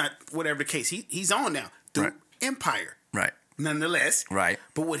 Everybody's he's not whatever the case. He's on now through Empire. Right. Nonetheless. Right.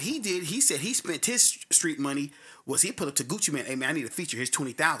 But what he did, he said he spent his street money was he put up to Gucci Mane, hey man, I need a feature. Here's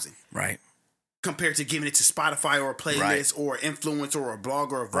 $20,000. Right. Compared to giving it to Spotify or a playlist or an influencer or a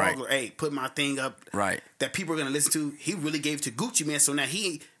blogger or a vlogger. Hey, put my thing up that people are going to listen to. He really gave it to Gucci Mane. So now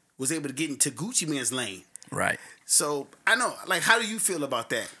he was able to get into Gucci Mane's lane. Right. So I know, like, how do you feel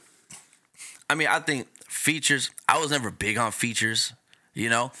about that? I mean, I think features, I was never big on features, you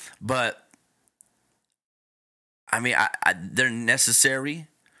know, but I mean, they're necessary,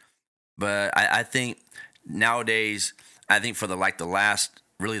 but I think nowadays, I think for the last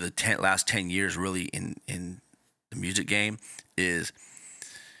 10 years really in the music game is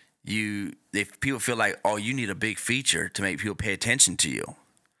if people feel like, oh, you need a big feature to make people pay attention to you.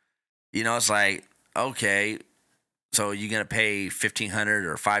 You know, it's like, okay, so you're going to pay $1,500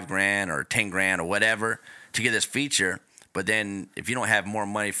 or $5,000 or $10,000 or whatever to get this feature. But then if you don't have more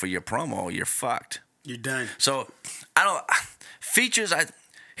money for your promo, you're fucked. You're done. So features,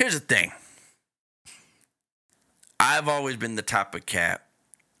 here's the thing. I've always been the type of cat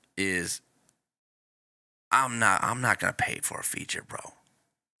is I'm not gonna pay for a feature, bro.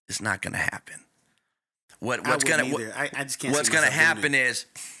 It's not gonna happen. What's gonna happen is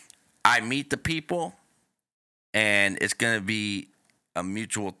I meet the people and it's gonna be a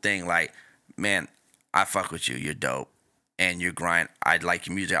mutual thing. Like, man, I fuck with you, you're dope, and you're grind. I like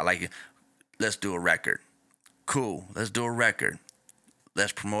your music, I like it. Let's do a record. Cool. Let's do a record.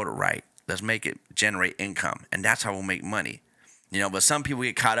 Let's promote it right. Let's make it generate income. And that's how we'll make money. You know, but some people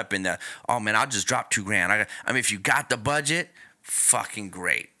get caught up in the, oh man, I'll just drop $2,000. I mean, if you got the budget, fucking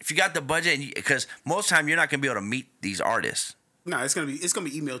great. If you got the budget, because most of the time you're not gonna be able to meet these artists. No, it's gonna be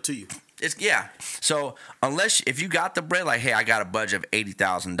emailed to you. So if you got the bread, like, hey, I got a budget of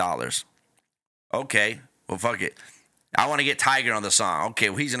 $80,000. Okay, well fuck it. I want to get Tiger on the song. Okay,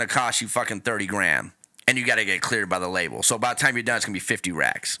 well he's gonna cost you fucking $30,000, and you got to get cleared by the label. So by the time you're done, it's gonna be 50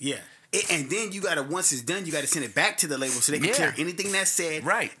 racks. Yeah. And then you gotta, once it's done, you gotta send it back to the label so they can clear anything that's said.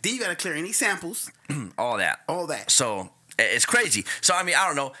 Right. Then you gotta clear any samples. All that. So it's crazy. So I mean, I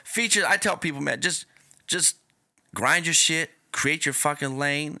don't know. Features, I tell people, man, just grind your shit, create your fucking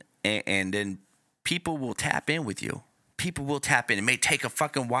lane, and then people will tap in with you. People will tap in. It may take a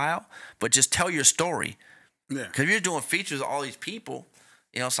fucking while, but just tell your story. Yeah. Because if you're doing features with all these people,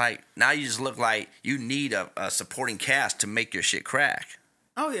 you know, it's like now you just look like you need a supporting cast to make your shit crack.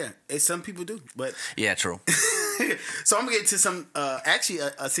 Oh yeah, some people do, but yeah, true. So I'm gonna get to some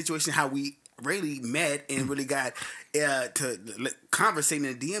a situation how we really met and really got to conversating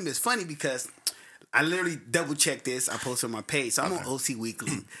in the DM. Is funny because I literally double checked this. I posted on my page, so I'm on OC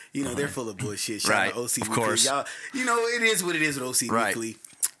Weekly. You know, they're full of bullshit. Shout out to OC Weekly, course. Y'all. You know, it is what it is with OC Weekly.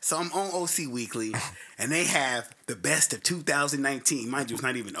 So I'm on OC Weekly, and they have the best of 2019. Mind you, it's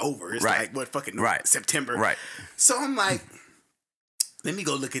not even over. It's like September. Right. So I'm like, let me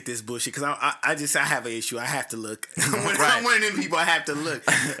go look at this bullshit because I have an issue. I have to look. I'm one of them people. I have to look.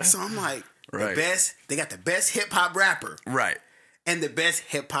 So I'm like, the best. They got the best hip hop rapper. Right. And the best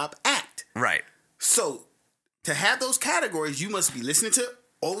hip hop act. Right. So to have those categories, you must be listening to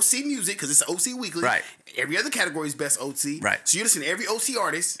OC music, because it's OC Weekly. Right. Every other category is best OC. Right. So you listen to every OC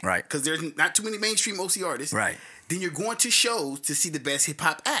artist. Right. Because there's not too many mainstream OC artists. Right. Then you're going to shows to see the best hip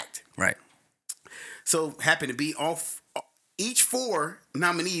hop act. Right. So happen to be each 4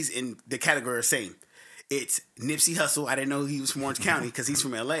 nominees in the category are the same. It's Nipsey Hussle. I didn't know he was from Orange County because he's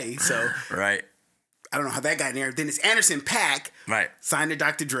from LA. So right. I don't know how that got in there. Then it's Anderson .Paak. Right. Signed to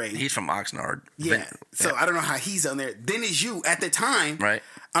Dr. Dre. He's from Oxnard. Yeah. So I don't know how he's on there. Then it's you. At the time, right.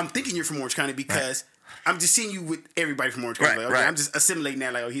 I'm thinking you're from Orange County because I'm just seeing you with everybody from Orange County. Right, Like, okay, right. I'm just assimilating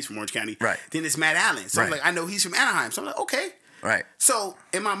that like, oh, he's from Orange County. Right. Then it's Matt Allen. So I'm Right. like, I know he's from Anaheim. So I'm like, okay. Right. So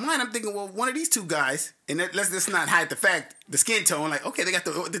in my mind, I'm thinking, well, one of these 2 guys, and let's not hide the fact, the skin tone. Like, okay, they got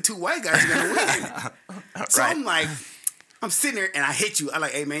the 2 white guys who are gonna win. So Right. I'm like, I'm sitting there and I hit you. I'm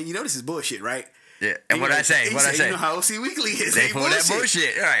like, hey man, you know this is bullshit, right? Yeah. And what I say? What I say? You know how OC Weekly is. They pull that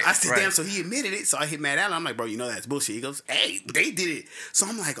bullshit. Right. I said, right. damn. So he admitted it. So I hit Matt Allen. I'm like, bro, you know that's bullshit. He goes, hey, they did it. So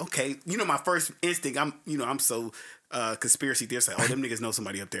I'm like, okay. You know, my first instinct, I'm so conspiracy theorist. Like, oh, them niggas know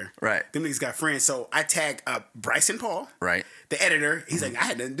somebody up there. Right. Them niggas got friends. So I tag Bryson Paul. Right. The editor. He's like, I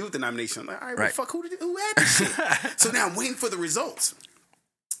had nothing to do with the nomination. I'm like, all right, well, Right. fuck, who had this shit? So now I'm waiting for the results.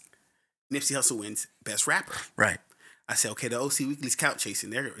 Nipsey Hussle wins Best Rapper. Right. I said, okay, the OC Weekly's clout chasing.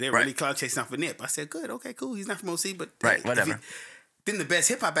 They're Right. really clout chasing off for Nip. I said, good, okay, cool. He's not from OC, but Right, hey, whatever. Then the best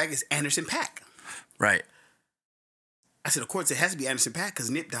hip hop act is Anderson .Paak. Right. I said, of course, it has to be Anderson .Paak because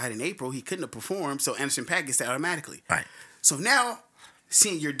Nip died in April. He couldn't have performed, so Anderson .Paak gets that automatically. Right. So now,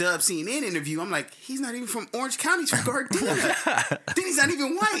 seeing your Dub CNN interview, I'm like, he's not even from Orange County. He's from Gardena. Then he's not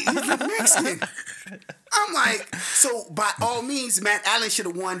even white. He's like Mexican. I'm like, so by all means, Matt Allen should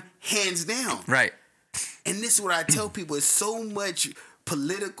have won hands down. Right. And this is what I tell people: is so much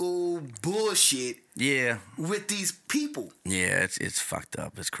political bullshit. Yeah. With these people. Yeah, it's fucked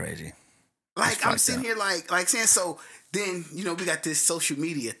up. It's crazy. Like I'm sitting here like saying, so then, you know, we got this social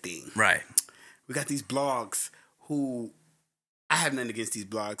media thing. Right. We got these blogs who I have nothing against these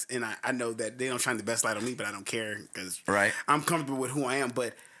blogs, and I know that they don't shine the best light on me, but I don't care because right. I'm comfortable with who I am.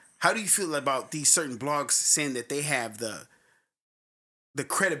 But how do you feel about these certain blogs saying that they have the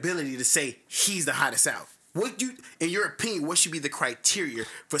credibility to say he's the hottest out? In your opinion, what should be the criteria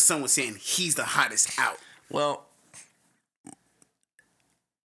for someone saying he's the hottest out? Well,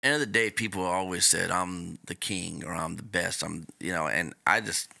 end of the day, people always said I'm the king or I'm the best. And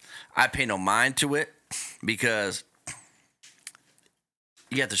I pay no mind to it because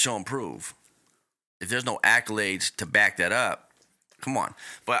you have to show and prove. If there's no accolades to back that up, come on.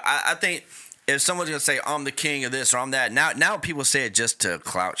 But I think if someone's gonna say I'm the king of this or I'm that, now people say it just to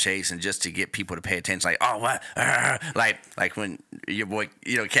clout chase and just to get people to pay attention. Like, oh what? Like when your boy,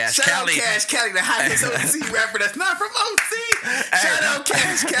 Cash Cali. Shout out Cash Cali, the hottest OC rapper that's not from OC. Shout out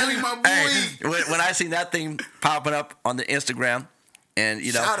Cash Cali, my boy. Hey, when I seen that thing popping up on the Instagram, and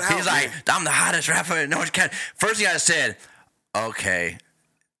he's like, I'm the hottest rapper in Orange County. First thing I said, okay,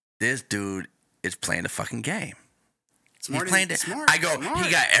 this dude is playing the fucking game. He's playing it. I go,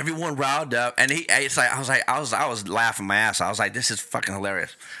 he got everyone riled up, and I was laughing my ass off. I was like, this is fucking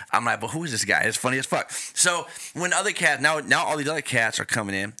hilarious. I'm like, but who is this guy? It's funny as fuck. So when other cats, now all these other cats are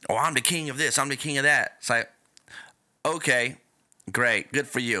coming in, oh, I'm the king of this, I'm the king of that. It's like, okay, great, good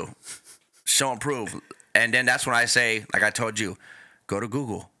for you. Show and prove. And then that's when I say, like I told you, go to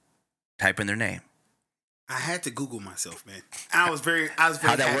Google, type in their name. I had to Google myself, man. I was very happy.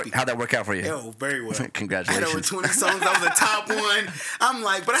 How'd that work out for you? Oh, very well. Congratulations. I had over 20 songs. That was the top one. I'm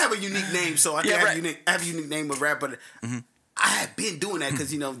like, but I have a unique name, so I have a unique name of rap, but I have been doing that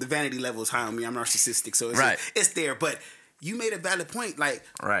because, the vanity level is high on me. I'm narcissistic, so it's there. But you made a valid point. Like,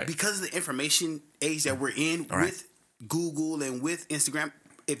 because of the information age that we're in with Google and with Instagram,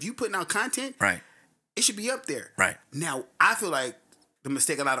 if you putting out content, it should be up there. Right. Now, I feel like the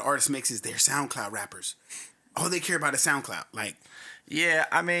mistake a lot of artists makes is they're SoundCloud rappers. All they care about is SoundCloud. Like, yeah,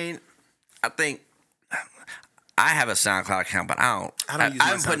 I mean, I think I have a SoundCloud account, but I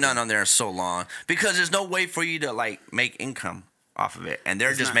haven't put none on there in so long because there's no way for you to like make income off of it, and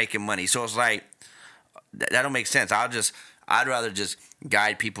they're just making money. So it's like that don't make sense. I'd rather just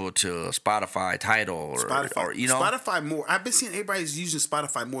guide people to Spotify, Tidal, or Spotify more. I've been seeing everybody's using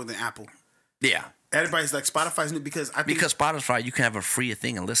Spotify more than Apple. Yeah. Everybody's like, Spotify's new because Spotify, you can have a free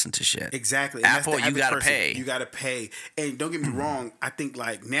thing and listen to shit. Exactly. Apple, you gotta pay. You gotta pay. And don't get me wrong, I think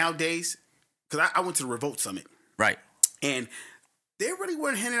like nowadays, because I went to the Revolt Summit. Right. And they really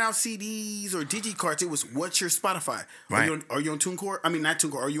weren't handing out CDs or digicards. It was, what's your Spotify? Right. Are you on TuneCore? I mean, not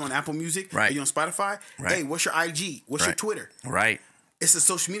TuneCore. Are you on Apple Music? Right. Are you on Spotify? Right. Hey, what's your IG? What's your Twitter? Right. It's a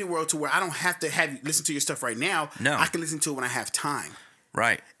social media world to where I don't have to have you listen to your stuff right now. No. I can listen to it when I have time.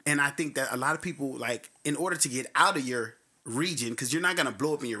 Right. And I think that a lot of people, like, in order to get out of your region, because you're not gonna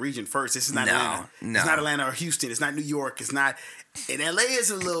blow up in your region first. This is not Atlanta. No. It's not Atlanta or Houston. It's not New York. It's not. And LA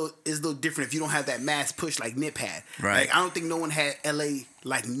is a little different if you don't have that mass push like Nip had. Right. Like, I don't think no one had LA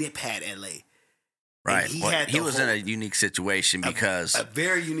like Nip had LA. Right. He was in a unique situation because a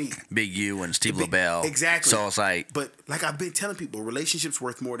very unique. Big U and Steve LaBelle. Exactly. So it's like, but like I've been telling people, relationships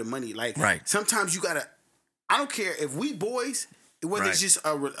worth more than money. Like, right. Sometimes you gotta. I don't care if we boys. Whether it's just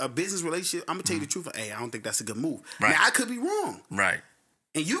a business relationship, I'm gonna tell you the truth. Hey, I don't think that's a good move. Right. Now I could be wrong. Right.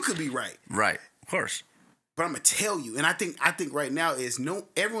 And you could be right. Right. Of course. But I'm gonna tell you, and I think right now is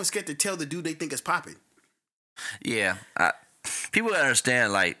everyone's scared to tell the dude they think is popping. Yeah. People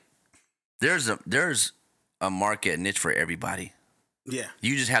understand, like, there's a market niche for everybody. Yeah.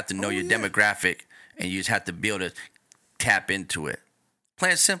 You just have to know your demographic, and you just have to be able to tap into it.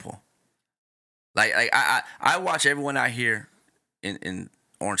 Plain and simple. Like I watch everyone out here in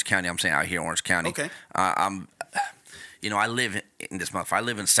Orange County. I'm saying out here in Orange County. Okay. I live in this month. I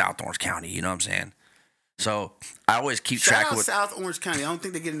live in South Orange County. You know what I'm saying? So I always keep track of what South Orange County. I don't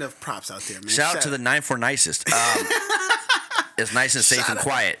think they get enough props out there, man. Shout out to the 9 for nicest. It's nice and safe and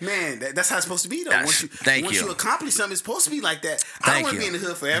quiet. Man, that's how it's supposed to be, though. Once you accomplish something, it's supposed to be like that. I don't want to be in the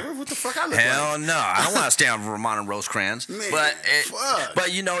hood forever. What the fuck I look like? Hell no. I don't want to stay on Vermont and Rosecrans. Man,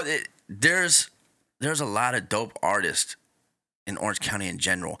 but you know, there's a lot of dope artists in Orange County in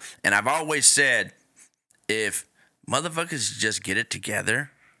general. And I've always said, if motherfuckers just get it together,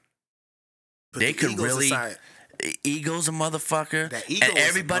 they could really... Aside. Ego's a motherfucker. And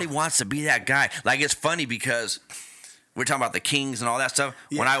everybody wants to be that guy. Like, it's funny because we're talking about the Kings and all that stuff.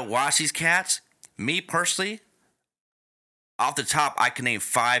 Yeah. When I watch these cats, me personally, off the top, I can name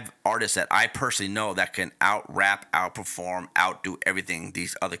 5 artists that I personally know that can out-rap, out-perform, outdo everything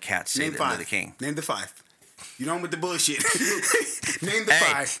these other cats say that they're the king. Name the 5. You know I'm with the bullshit. Name the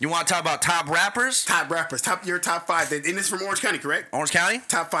 5. You want to talk about top rappers? Top rappers. Your top 5. And this from Orange County, correct? Orange County?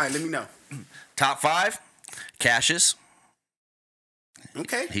 Top 5. Let me know. Top 5? Cassius.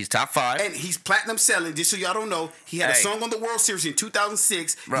 Okay. He's top 5. And he's platinum selling, just so y'all don't know. He had a song on the World Series in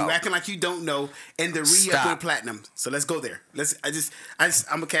 2006. Bro. You acting like you don't know. And the re-up went platinum. So let's go there.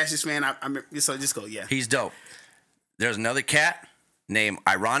 I'm a Cassius fan. So just go, yeah. He's dope. There's another cat named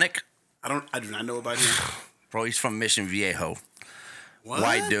Ironic. I do not know about him. Bro, he's from Mission Viejo. What?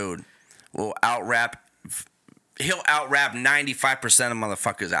 White dude. He'll out-rap 95% of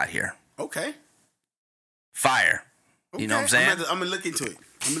motherfuckers out here. Okay. Fire. Okay. You know what I'm saying? I'm gonna look into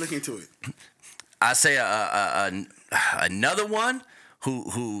it. I say another one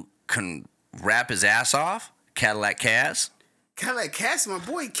who can rap his ass off, Cadillac Cass. Cadillac Cass, my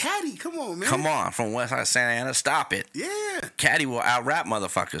boy Caddy. Come on, man. Come on, from West Side Santa Ana. Stop it. Yeah. Caddy will out-rap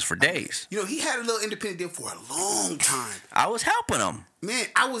motherfuckers for days. You know, he had a little independent deal for a long time. I was helping him. Man,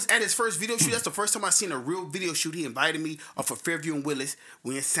 I was at his first video shoot. That's the first time I seen a real video shoot. He invited me off of Fairview and Willis.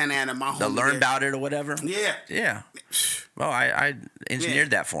 We in Santa Ana, my home. The Learn About It or whatever? Yeah. Yeah. Well, I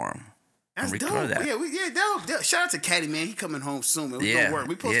engineered that for him. That's dope. That. Yeah, dope. Shout out to Caddy, man. He coming home soon, man. We gonna work.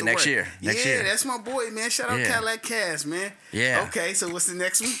 We supposed to next work. year. Next year. That's my boy, man. Shout out Cadillac Cass, man. Yeah. Okay, so what's the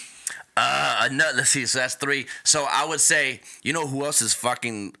next one? Let's see. So that's 3. So I would say, you know who else is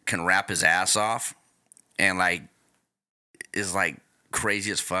fucking can rap his ass off, and like is like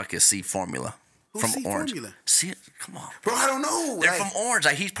crazy as fuck is C Formula. Who's from C Orange. Formula? See, come on, bro. I don't know. They're from Orange.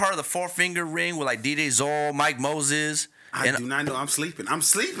 Like he's part of the 4 Finger Ring with like DJ Zoll, Mike Moses. I do not know. I'm sleeping. I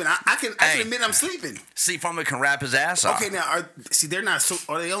can admit I'm sleeping. C Formula can rap his ass off. Okay, now they're not.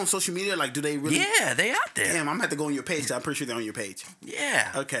 Are they on social media? Like, do they really? Yeah, they out there. Damn, I'm gonna have to go on your page. I'm pretty sure they're on your page.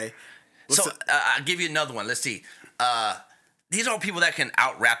 Yeah. Okay. I'll give you another one. Let's see. These are all people that can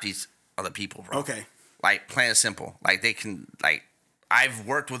out rap these other people, bro. Okay. Like plain and simple. Like they can like. I've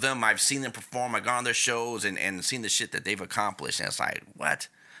worked with them. I've seen them perform. I've gone on their shows and seen the shit that they've accomplished. And it's like, what?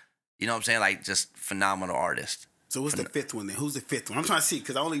 You know what I'm saying? Like just phenomenal artists. So what's the 5th one then? Who's the 5th one? I'm trying to see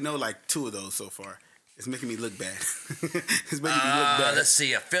because I only know like 2 of those so far. It's making me look bad. It's making me look bad. Let's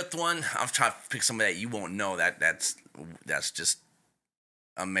see. A 5th one. I'm trying to pick somebody that you won't know. That's just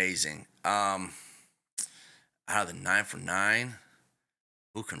amazing. Out of the 9 for 9,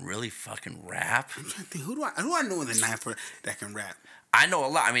 who can really fucking rap? I'm trying to think. Who do I know in the 9 for that can rap? I know a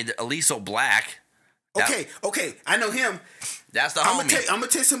lot. I mean, Aliso Black. Okay. I know him. That's the homie. I'm gonna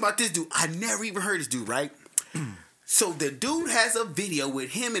tell you something about this dude. I never even heard this dude, right? So the dude has a video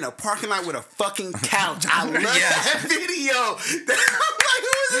with him in a parking lot with a fucking couch. I love that video. I'm like,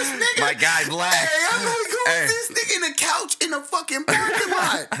 who is this nigga? My guy Black. Hey, I'm like, who is this nigga in a couch in a fucking parking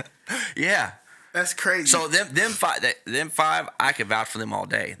lot? Yeah. That's crazy. So them five, I can vouch for them all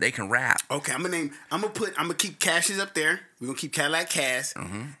day. They can rap. Okay, I'm gonna keep Cash's up there. We're gonna keep Cadillac Cash,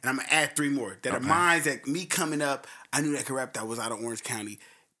 and I'm gonna add 3 more that are mine. That me coming up, I knew that could rap. That was out of Orange County.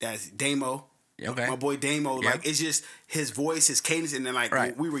 That's Damo. Okay. My boy Damo, like it's just his voice, his cadence, and then like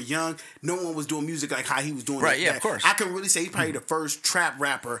when we were young, no one was doing music like how he was doing. Right, yeah, of course. I can really say he's probably the first trap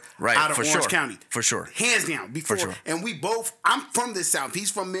rapper out of Orange County. For sure. Hands down. Before, for sure. And we both, I'm from the South.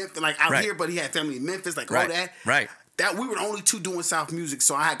 He's from Memphis, like out here, but he had family in Memphis, like all that. Right. That we were the only 2 doing South music,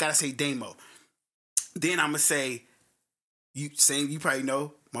 so I gotta say Damo. Then I'm gonna say, you probably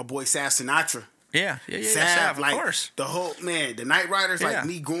know, my boy Sav Sinatra. Yeah. Sav, like, of course. The whole, man, the Night Riders, like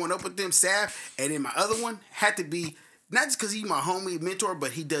me growing up with them, Sav. And then my other one had to be, not just because he's my homie, mentor,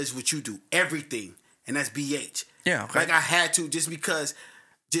 but he does what you do, everything. And that's BH. Yeah, okay. Like, I had to just because,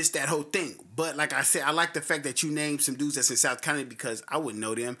 just that whole thing. But like I said, I like the fact that you named some dudes that's in South County because I wouldn't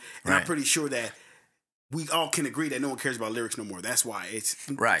know them. And I'm pretty sure that we all can agree that no one cares about lyrics no more. That's why it's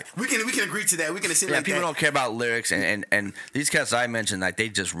right. We can agree to that. We can assume like people that. don't care about lyrics, and these cats I mentioned, like they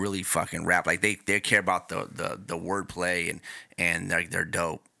just really fucking rap. Like they care about the wordplay and like they're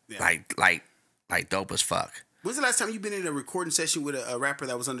dope. Yeah. Like dope as fuck. When's the last time you've been in a recording session with a rapper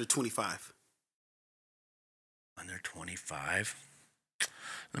that was under 25? Under 25?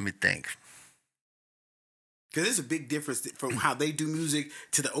 Let me think. Because there's a big difference from how they do music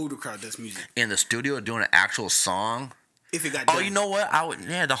to the older crowd does music. In the studio doing an actual song? If it got done. Oh, you know what?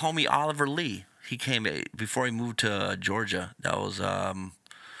 The homie Oliver Lee. He came before he moved to Georgia. That was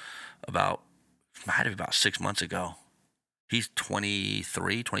about 6 months ago. He's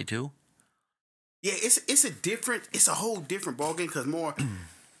 23, 22. Yeah, it's a whole different ballgame because more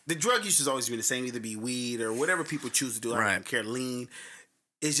the drug use has always been the same, either be weed or whatever people choose to do. I don't care, lean.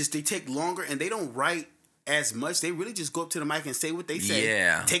 It's just they take longer and they don't write as much. They really just go up to the mic and say what they say.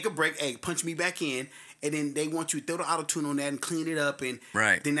 Yeah. Take a break. Hey, punch me back in. And then they want you to throw the auto-tune on that and clean it up. And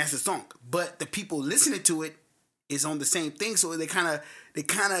then that's the song. But the people listening to it is on the same thing. So they kind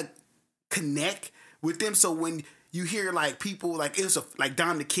of connect with them. So when you hear like people, like it was like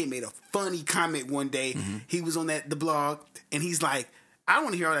Dom the Kid made a funny comment one day. Mm-hmm. He was on the blog and he's like, I don't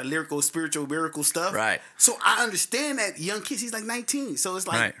want to hear all that lyrical, spiritual, miracle stuff. Right. So I understand that young kids. He's like 19. So it's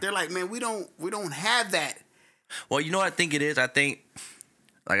like they're like, man, we don't have that. Well, you know what I think it is. I think,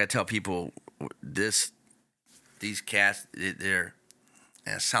 like I tell people, these cats, they're.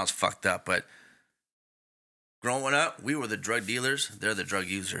 And it sounds fucked up, but growing up, we were the drug dealers. They're the drug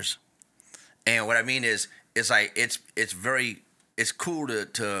users. And what I mean is, it's like it's cool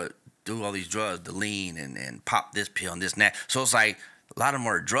to do all these drugs, the lean and pop this pill and this and that. So it's like. A lot of them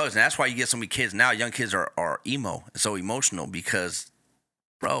are drugs, and that's why you get so many kids now. Young kids are emo, so emotional because,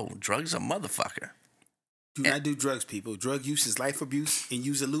 bro, drugs are a motherfucker. Do not do drugs, people. Drug use is life abuse, and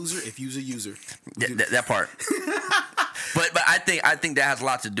use a loser if you's a user. That part. but I think that has a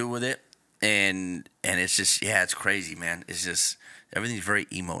lot to do with it, and it's just it's crazy, man. It's just everything's very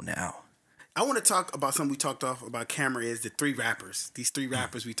emo now. I want to talk about something we talked about camera is the 3 rappers. These 3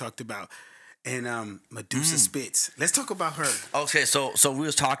 rappers we talked about. And Medusa Spitz. Let's talk about her. Okay, so we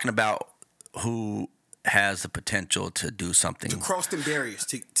was talking about who has the potential to do something. To cross them barriers.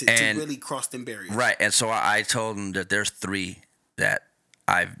 To really cross them barriers. Right, and so I told him that there's 3 that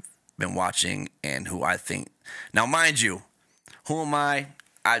I've been watching and who I think... Now, mind you, who am I?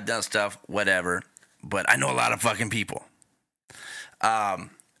 I've done stuff, whatever, but I know a lot of fucking people.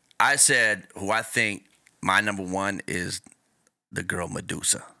 I said who I think my number 1 is the girl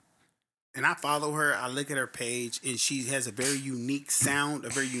Medusa. And I follow her. I look at her page, and she has a very unique sound, a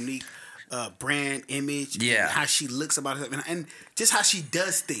very unique brand image. Yeah, and how she looks about herself, and just how she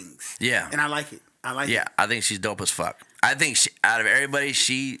does things. Yeah, and I like it. Yeah, I think she's dope as fuck. I think out of everybody,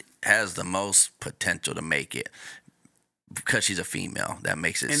 she has the most potential to make it because she's a female. That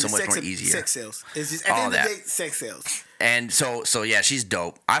makes it so much more easier. Sex sales. It's just at the end of the day, sex sales. And so yeah, she's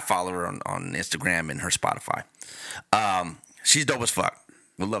dope. I follow her on Instagram and her Spotify. She's dope as fuck.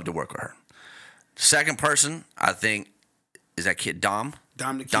 Would love to work with her. Second person, I think, is that kid Dom.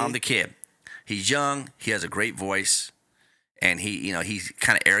 Dom the Kid. He's young. He has a great voice, and he's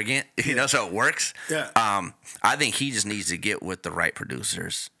kind of arrogant. So it works. Yeah. I think he just needs to get with the right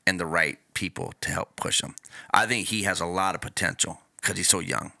producers and the right people to help push him. I think he has a lot of potential because he's so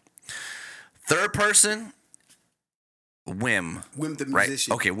young. Third person, Wim. Wim the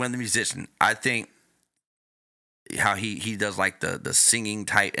musician. Right? Okay, Wim the musician. I think how he does like the singing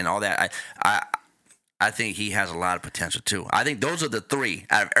type and all that. I think he has a lot of potential too. I think those are the 3.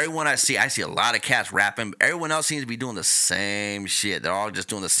 Out of everyone I see a lot of cats rapping. Everyone else seems to be doing the same shit. They're all just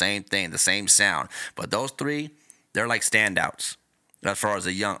doing the same thing, the same sound. But those 3, they're like standouts. as far as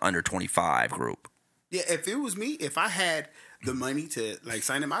a young under 25 group. Yeah, if it was me, if I had the money to like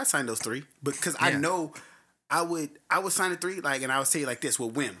sign them, I'd sign those 3 because I know I would sign the 3 like, and I would say like this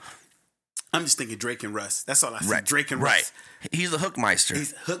with Wim. I'm just thinking Drake and Russ. That's all I see. Drake and Russ. He's a hookmeister.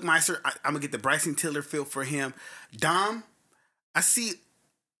 He's hookmeister. I'm gonna get the Bryson Tiller feel for him. Dom, I see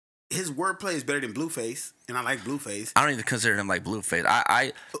his wordplay is better than Blueface, and I like Blueface. I don't even consider him like Blueface.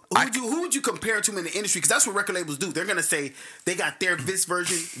 Who would you compare to him in the industry? Because that's what record labels do. They're gonna say they got their this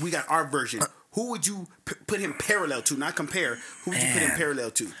version, we got our version. Who would you put him parallel to? Not compare. Who would you put him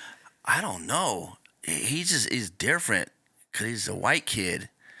parallel to? I don't know. He just is different because he's a white kid,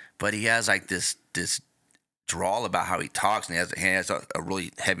 but he has like this drawl about how he talks, and he has a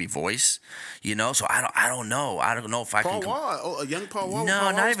really heavy voice, you know. So I don't know. I don't know if I Paul can. Wall, a young Paul Wall. No,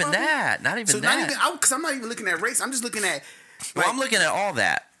 Paul not Wall's even probably? that. Not even that. Because I'm not even looking at race. I'm just looking at. Well, I'm looking at all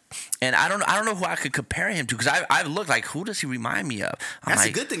that. And I don't know who I could compare him to, because I've looked like, who does he remind me of? That's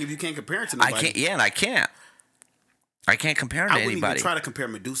a good thing if you can't compare it to nobody. I can't. Yeah, and I can't. I can't compare him to anybody. I wouldn't even try to compare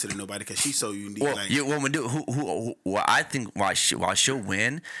Medusa to nobody because she's so unique. Well, I think why she'll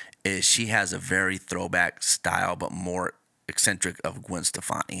win is she has a very throwback style, but more eccentric of Gwen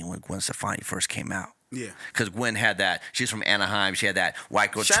Stefani when Gwen Stefani first came out. Yeah, because Gwen had that. She's from Anaheim. She had that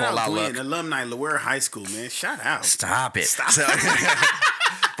white girl. Shout out Gwen, look. Alumni, Lower High School, man. Shout out. Stop it. So,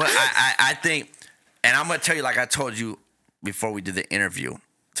 but I think, and I'm gonna tell you, like I told you before we did the interview.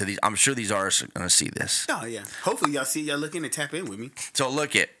 To these, I'm sure these artists are gonna see this. Oh yeah. Hopefully y'all look in and tap in with me. So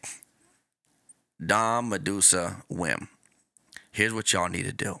look at Dom, Medusa, Wim. Here's what y'all need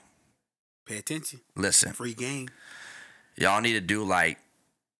to do. Pay attention. Listen. Free game. Y'all need to do like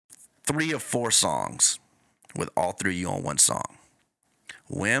 3 or 4 songs with all 3 of you on one song.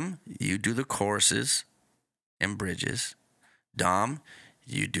 Wim, you do the choruses and bridges. Dom,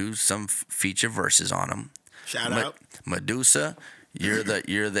 you do some feature verses on them. Shout out. Medusa, you're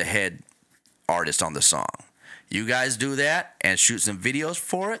the head artist on the song. You guys do that and shoot some videos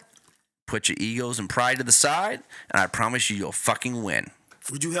for it. Put your egos and pride to the side, and I promise you, you'll fucking win.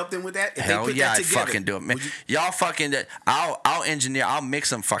 Would you help them with that? If Hell they put yeah, that I'd together, fucking do it, man. Y'all fucking, I'll engineer, I'll mix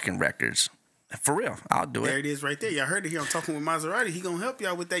some fucking records. For real, I'll do it. There it is right there. Y'all heard it here. I'm talking with Maserati. He gonna help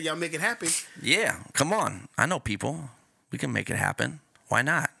y'all with that. Y'all make it happen. Yeah, come on. I know people. We can make it happen. Why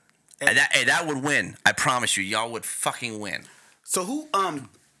not? And that would win. I promise you. Y'all would fucking win. So who, I'm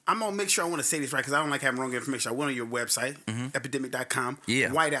going to make sure I want to say this right because I don't like having wrong information. I went on your website, epidemic.com. Yeah.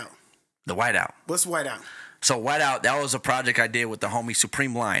 Whiteout. The Whiteout. What's Whiteout? So Whiteout, that was a project I did with the homie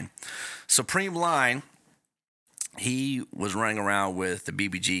Supreme Line. Supreme Line, he was running around with the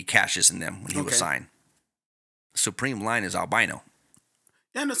BBG, Cassius and them when he was signed. Supreme Line is albino.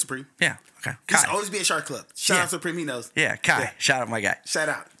 Yeah, I know Supreme. Yeah, okay. He's always be at Shark Club. Shout out Supreme, he knows. Yeah, Kai. Yeah. Shout out my guy. Shout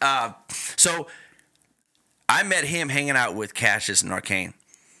out. So I met him hanging out with Cassius and Arcane.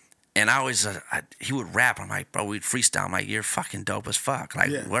 And I always, he would rap. I'm like, bro, we'd freestyle. I'm like, you're fucking dope as fuck.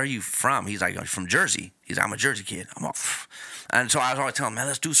 Like, where are you from? He's like, I'm from Jersey. He's like, I'm a Jersey kid. I'm like, pff. And so I was always telling him, man,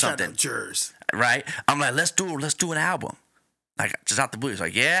 let's do something. Shout out Jersey. Right? I'm like, let's do an album. Like, just out the blue. He's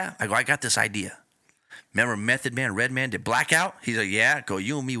like, yeah. I go, I got this idea. Remember Method Man, Redman did Blackout? He's like, yeah. I go,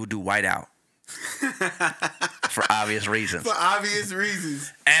 you and me will do Whiteout. For obvious reasons. For obvious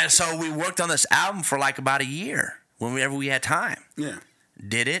reasons. And so we worked on this album for like about a year whenever we had time. Yeah.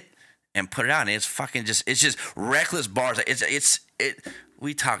 Did it and put it out. And it's fucking just, it's just reckless bars.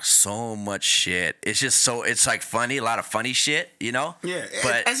 We talk so much shit. It's just so, it's like funny, a lot of funny shit, you know? Yeah.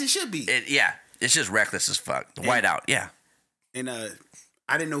 But as it should be. It's just reckless as fuck. The Whiteout, yeah. And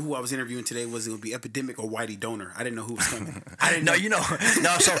I didn't know who I was interviewing today. Was it going to be Epidemic or Whitey Donor? I didn't know who was coming. So I didn't know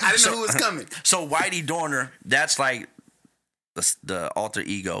who was coming. So Whitey Donor, that's like the alter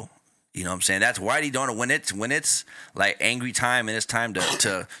ego. You know what I'm saying? That's Whitey Donor. When it's like angry time and it's time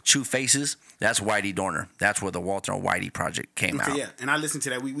to chew faces, that's Whitey Donor. That's where the Walter and Whitey project came out. Yeah, and I listened to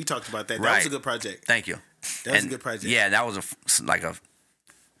that. We talked about that. That right. was a good project. Thank you. That was a good project. Yeah, that was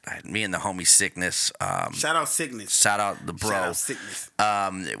me and the homie Sickness. Shout out Sickness. Shout out the bro. Shout out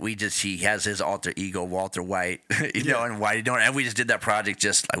Sickness. He has his alter ego, Walter White, you know, and Whitey Donor, and we just did that project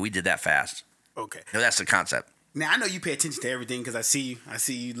just like we did that fast. Okay. No, that's the concept. Now I know you pay attention to everything because I see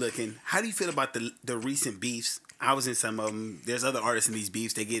you looking. How do you feel about the recent beefs? I was in some of them. There's other artists in these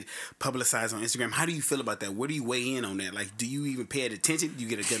beefs. They get publicized on Instagram. How do you feel about that? Where do you weigh in on that? Like, do you even pay attention? Do you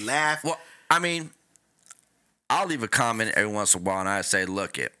get a good laugh? Well, I mean, I'll leave a comment every once in a while, and I say,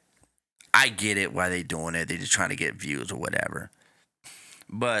 look I get it why they doing it. They're just trying to get views or whatever.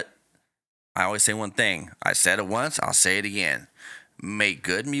 But I always say one thing. I said it once. I'll say it again. Make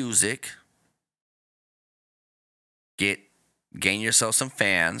good music. Gain yourself some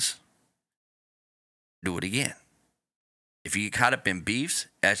fans. Do it again. if you get caught up in beefs,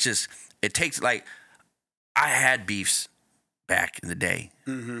 that's just, it takes, like, I had beefs back in the day,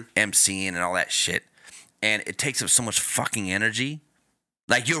 MCing and all that shit, and it takes up so much fucking energy.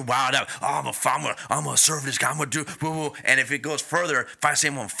 Like, you're wild out. Oh, I'm gonna serve this guy. I'm gonna do, boo, boo. And if it goes further, if I say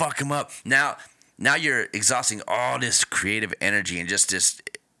I'm gonna fuck him up, now you're exhausting all this creative energy and just this.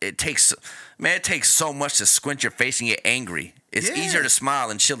 It takes so much to squint your face and get angry. It's easier to smile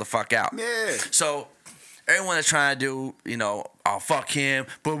and chill the fuck out. Yeah. So everyone is trying to do, you know, oh, fuck him,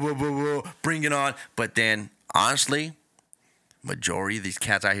 boo, boo, boo, boo, bring it on. But then, honestly, majority of these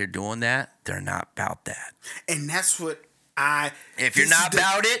cats out here doing that, they're not about that. And that's what If you're not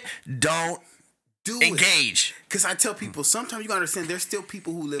about it, don't engage. Because I tell people, sometimes you gotta understand there's still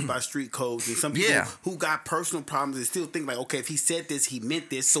people who live by street codes, and some people who got personal problems and still think like, okay, if he said this, he meant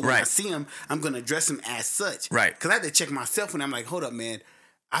this. So when I see him, I'm gonna address him as such. Right. Because I had to check myself when I'm like, hold up, man.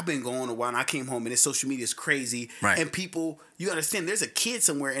 I've been going a while and I came home and this social media is crazy. Right. And people, you understand, there's a kid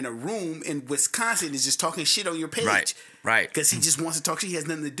somewhere in a room in Wisconsin is just talking shit on your page. Right. Because he just wants to talk shit. He has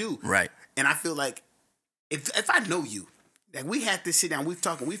nothing to do. Right. And I feel like if I know you, like we had to sit down, we've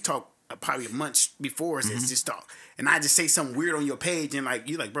talked probably a month before us, just talk. And I just say something weird on your page and like,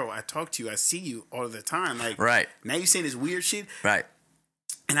 you're like, bro, I talk to you. I see you all the time. Like, now you saying this weird shit. Right.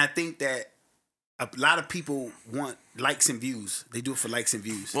 And I think that a lot of people want likes and views. They do it for likes and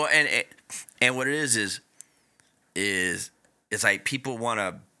views. Well, and what it is it's like people want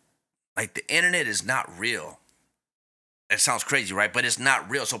to, like, the internet is not real. It sounds crazy, right? But it's not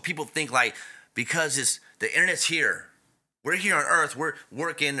real. So people think like, because the internet's here. We're here on Earth. We're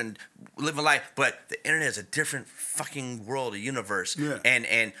working and living life, but the internet is a different fucking world, a universe. Yeah.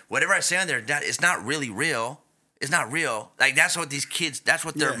 And whatever I say on there, it's not really real. It's not real. Like, that's what these kids, that's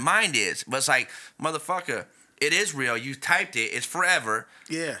what their mind is. But it's like, motherfucker, it is real. You typed it. It's forever.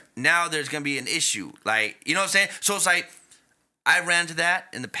 Yeah. Now there's going to be an issue. Like, you know what I'm saying? So it's like, I ran into that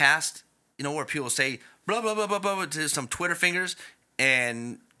in the past, you know, where people say, blah, blah, blah, blah, blah, to some Twitter fingers,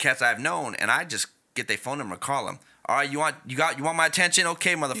 and cats I've known, and I just get their phone number and call them. All right, you want my attention?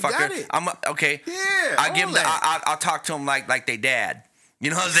 Okay, motherfucker. You got it. Okay. Yeah. I'll give them. I'll talk to them like they dad. You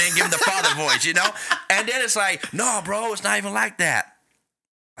know what I'm saying? Give them the father voice. You know. And then it's like, no, bro, it's not even like that.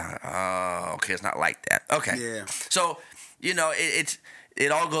 Okay, it's not like that. Okay. Yeah. So, you know,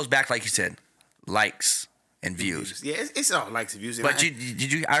 it all goes back, like you said, likes and views. Yeah, it's all likes and views. But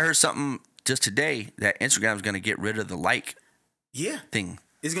did you? I heard something just today that Instagram is going to get rid of the like. Thing.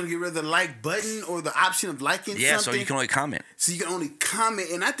 It's going to get rid of the like button or the option of liking something. Yeah, so you can only comment. So you can only comment,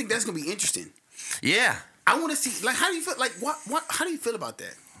 and I think that's going to be interesting. Yeah. I want to see, like, how do you feel? Like, how do you feel about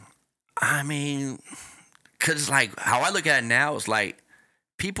that? I mean, because, like, how I look at it now is, like,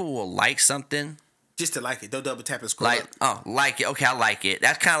 people will like something. Just to like it. They'll double tap and scroll like, up. Oh, like it. Okay, I like it.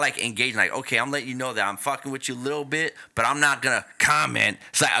 That's kind of like engaging. Like, okay, I'm letting you know that I'm fucking with you a little bit, but I'm not going to comment.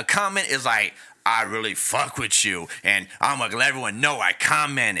 It's like, a comment is like, I really fuck with you, and I'm going to let everyone know I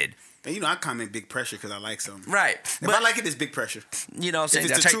commented. And you know, I comment big pressure because I like something. Right. If I like it, it's big pressure. You know what I'm saying?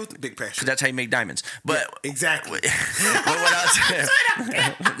 If it's the truth, big pressure. Because that's how you make diamonds. But yeah, exactly. But what else?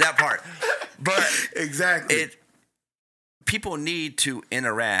 That part. But exactly. People need to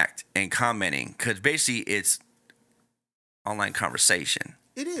interact and commenting because basically it's online conversation.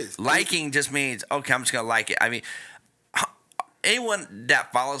 It is. Liking just means, okay, I'm just going to like it. I mean, anyone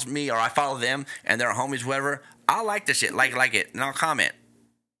that follows me or I follow them and they're homies, whatever, I'll like the shit, like it, and I'll comment.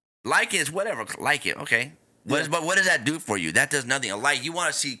 Like it is whatever, like it, okay. Yeah. But what does that do for you? That does nothing. Like, you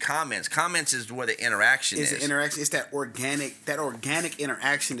want to see comments. Comments is where the interaction is. It's the interaction. It's that organic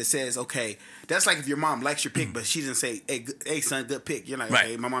interaction that says, okay, that's like if your mom likes your pic, but she doesn't say, hey son, good pic. You're like,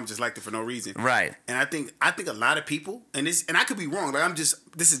 okay, my mom just liked it for no reason. Right. And I think a lot of people, and I could be wrong, but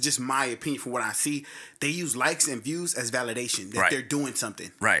this is just my opinion from what I see. They use likes and views as validation that they're doing something.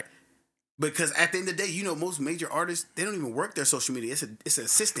 Right. Because at the end of the day, you know, most major artists, they don't even work their social media. It's an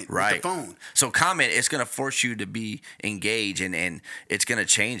assistant with the phone. So comment, it's going to force you to be engaged, and it's going to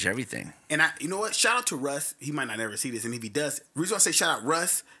change everything. And you know what? Shout out to Russ. He might not ever see this, and if he does, the reason why I say shout out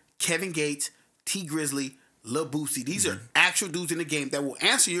Russ, Kevin Gates, T Grizzly, Lil Boosie. These are actual dudes in the game that will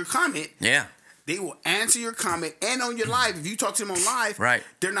answer your comment. Yeah. They will answer your comment and on your live. If you talk to them on live,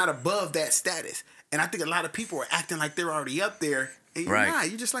 they're not above that status. And I think a lot of people are acting like they're already up there. And you're not.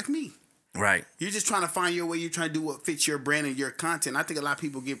 You're just like me. Right. You're just trying to find your way. You're trying to do what fits your brand and your content. I think a lot of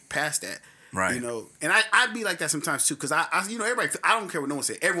people get past that. Right. You know, and I'd be like that sometimes too, because I you know, everybody, I don't care what no one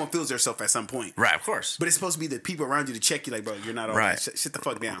says. Everyone feels themselves at some point. Right, of course. But it's supposed to be the people around you to check you, like, bro, you're not all right. Sit the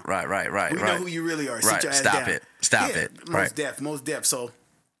fuck down. Right. We know who you really are. Sit your ass down. Stop it. Most deaf. So,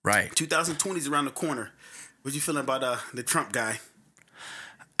 2020 is around the corner. What you feeling about the Trump guy?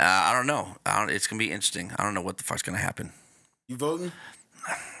 I don't know. It's gonna be interesting. I don't know what the fuck's gonna happen. You voting?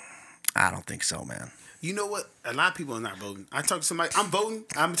 I don't think so, man. You know what? A lot of people are not voting. I talk to somebody. I'm voting.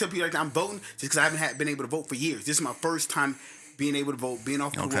 I'm telling people like that, I'm voting just because I haven't been able to vote for years. This is my first time being able to vote, being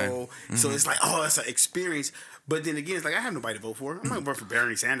off the roll. Mm-hmm. So it's like, oh, it's an experience. But then again, it's like I have nobody to vote for. I'm not gonna vote for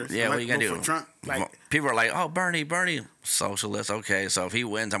Bernie Sanders. Yeah, what you gonna do? For Trump. Like, people are like, oh, Bernie, socialist. Okay, so if he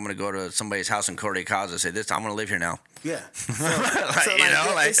wins, I'm gonna go to somebody's house in Corte Casa and say, "This, I'm gonna live here now." Yeah. It's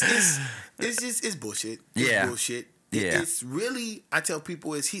bullshit. It's bullshit. It's really, I tell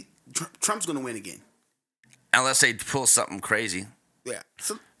people, Trump's gonna win again. Unless they pull something crazy. Yeah.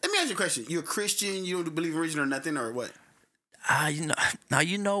 So let me ask you a question. You're a Christian. You don't believe in religion or nothing, or what?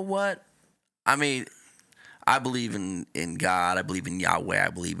 You know what? I mean, I believe in God. I believe in Yahweh. I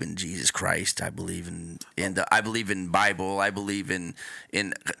believe in Jesus Christ. I believe I believe in Bible. I believe in.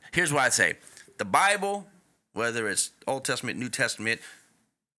 Here's what I say: the Bible, whether it's Old Testament, New Testament,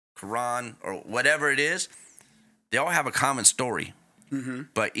 Quran, or whatever it is, they all have a common story,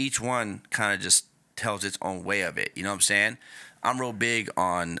 but each one kind of just tells its own way of it. You know what I'm saying? I'm real big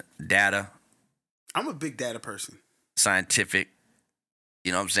on data. I'm a big data person. Scientific.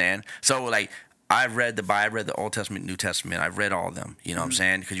 You know what I'm saying? So like. I've read the Bible, I've read the Old Testament, New Testament. I've read all of them. You know what I'm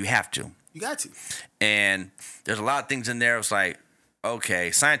saying? Because you have to. You got to. And there's a lot of things in there. It's like,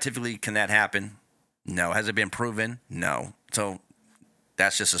 okay, scientifically, can that happen? No. Has it been proven? No. So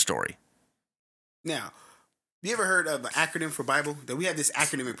that's just a story. Now, you ever heard of an acronym for Bible? That we have this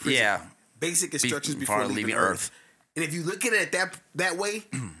acronym in prison. Yeah. Basic instructions before leaving Earth. And if you look at it that way,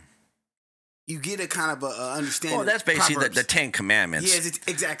 you get a kind of a understanding. Well, that's basically the Ten Commandments. Yes,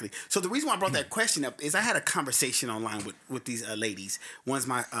 exactly. So the reason why I brought that question up is I had a conversation online with these ladies. One's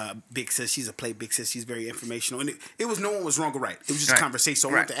my big sis. She's a big sis. She's very informational. And it was no one was wrong or right. It was just a conversation. So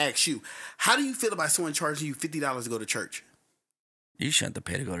I wanted to ask you, how do you feel about someone charging you $50 to go to church? You shouldn't have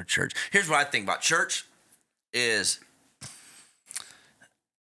to pay to go to church. Here's what I think about church is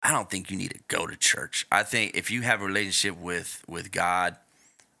I don't think you need to go to church. I think if you have a relationship with God,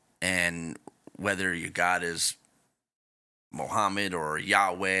 and whether your God is Muhammad or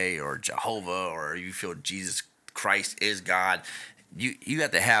Yahweh or Jehovah, or you feel Jesus Christ is God, you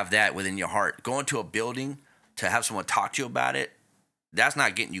have to have that within your heart. Going to a building to have someone talk to you about it, that's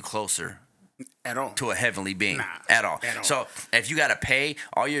not getting you closer at all to a heavenly being at all. So if you got to pay,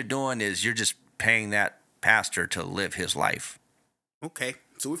 all you're doing is you're just paying that pastor to live his life. Okay,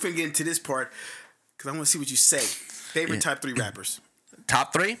 so we're finna get into this part because I want to see what you say. Favorite top 3 rappers?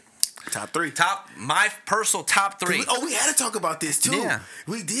 Top 3? Top 3. My personal top 3. We had to talk about this too. Yeah.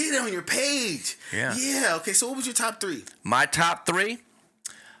 We did it on your page. Yeah. Yeah. Okay. So what was your top 3? My top 3,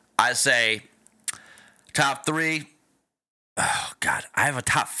 I say top 3. Oh God, I have a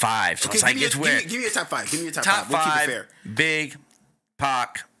top 5. So okay, it's like it's weird. Give me your top 5. Give me your top 5. We'll keep it fair. Big,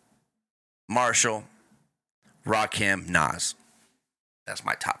 Pac, Marshall, Rakim, Nas. That's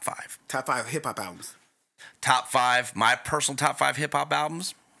my top 5. Top 5 hip hop albums. Top 5, my personal top 5 hip hop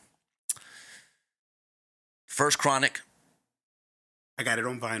albums. First Chronic. I got it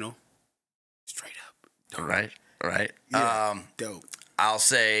on vinyl. Straight up. All right. Yeah, dope. I'll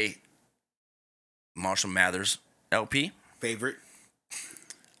say Marshall Mathers LP. Favorite.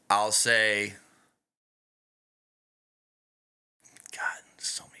 I'll say God,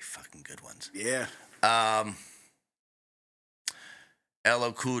 so many fucking good ones. Yeah.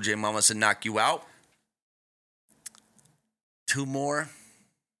 LL Cool J, Mama Said Knock You Out. 2 more.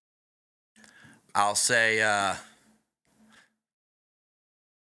 I'll say, God,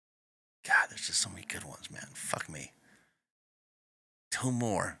 there's just so many good ones, man. Fuck me. 2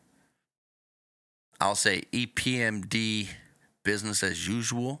 more. I'll say EPMD, Business as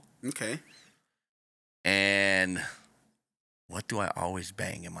Usual. Okay. And what do I always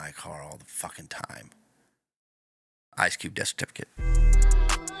bang in my car all the fucking time? Ice Cube, Death Certificate.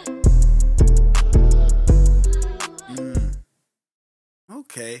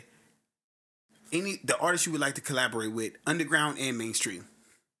 Okay. The artists you would like to collaborate with, underground and mainstream?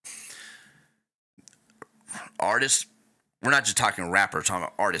 Artists? We're not just talking rappers, we're talking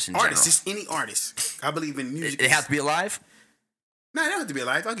about artists in general. Just any artist. I believe in music. It has to be alive? No, it don't have to be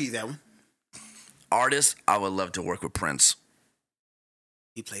alive. I'll give you that one. Artists, I would love to work with Prince.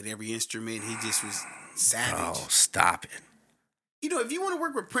 He played every instrument. He just was savage. Oh, stop it. You know, if you want to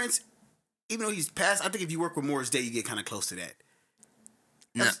work with Prince, even though he's passed, I think if you work with Morris Day, you get kind of close to that.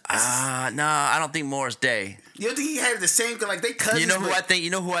 No, I don't think Morris Day. You don't think he had the same, like they cousins? You know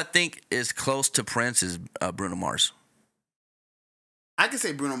who I think is close to Prince is Bruno Mars. I can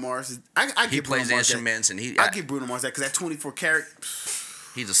say Bruno Mars. He plays the instruments, and I give Bruno Mars that because that 24 karat.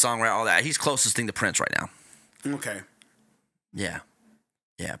 He's a songwriter, all that. He's closest thing to Prince right now. Okay. Yeah,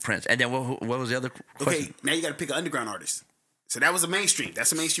 Prince. And then what was the other question? Okay, now you got to pick an underground artist. So that was a mainstream.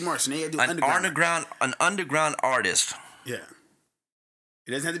 That's a mainstream artist. So now you gotta do an underground artist. Yeah.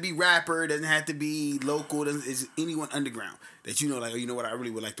 It doesn't have to be rapper. It doesn't have to be local. It's anyone underground that you know, like, oh, you know what? I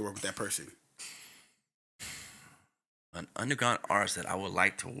really would like to work with that person. An underground artist that I would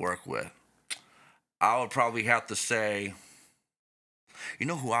like to work with. I would probably have to say, you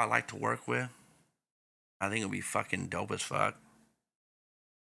know who I like to work with? I think it would be fucking dope as fuck.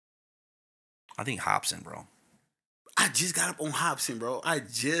 I think Hopsin, bro. I just got up on Hopsin, bro. I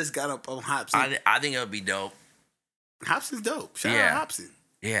think it would be dope. Hopsin's dope. Shout out Hopsin.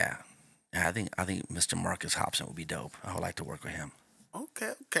 Yeah. I think Mr. Marcus Hopsin would be dope. I would like to work with him.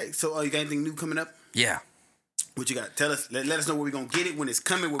 Okay. So you got anything new coming up? Yeah. What you got? Tell us. Let us know where we're going to get it, when it's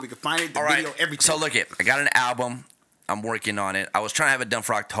coming, where we can find it, the video, everything. So look I got an album. I'm working on it. I was trying to have it done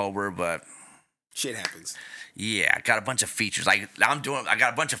for October, but shit happens. Yeah, I got a bunch of features. I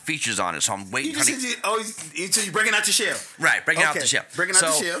got a bunch of features on it, so I'm waiting. So you're breaking out your shell. Right, breaking out the shell. Breaking out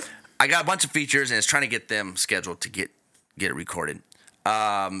the shell. I got a bunch of features, and it's trying to get them scheduled to get it recorded.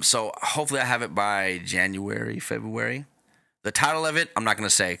 So hopefully I have it by January, February. The title of it, I'm not going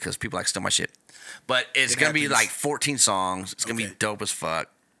to say because people like steal my shit. But it's going to be like 14 songs. It's going to be dope as fuck.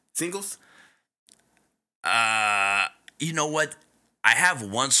 Singles? You know what? I have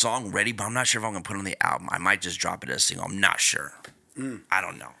one song ready, but I'm not sure if I'm going to put it on the album. I might just drop it as a single. I'm not sure. I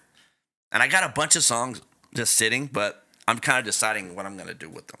don't know. And I got a bunch of songs just sitting, but I'm kind of deciding what I'm going to do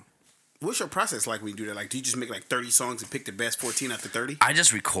with them. What's your process like when you do that? Like, do you just make like 30 songs and pick the best 14 after 30? I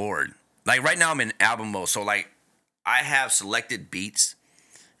just record. Like, right now I'm in album mode. So, like, I have selected beats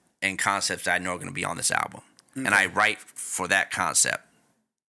and concepts that I know are going to be on this album. Okay. And I write for that concept.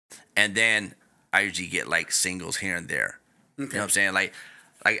 And then I usually get, like, singles here and there. Okay. You know what I'm saying? Like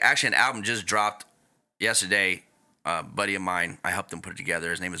actually, an album just dropped yesterday. A buddy of mine, I helped him put it together.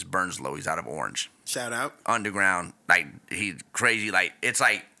 His name is Burnslow. He's out of Orange. Shout out. Underground. Like, he's crazy. Like, it's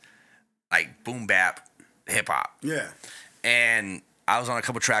like boom bap hip hop. Yeah. And I was on a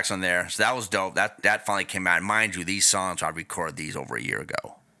couple tracks on there, so that was dope. That finally came out. And mind you, these songs, I recorded these over a year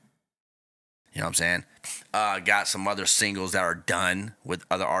ago. You know what I'm saying? Got some other singles that are done with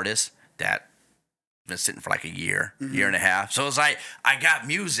other artists that been sitting for like a year, year and a half. So it's like, I got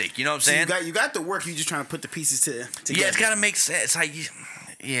music, you know what I'm saying? You got the work, you just trying to put the pieces together. Yeah, it's got to make sense. It's like,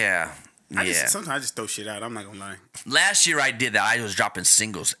 yeah. Sometimes I just throw shit out, I'm not going to lie. Last year I did that. I was dropping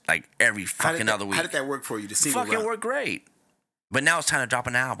singles like every fucking other week. How did that work for you, the single fucking worked great. But now it's time to drop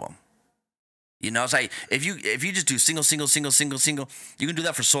an album. You know, it's like, if you just do single, you can do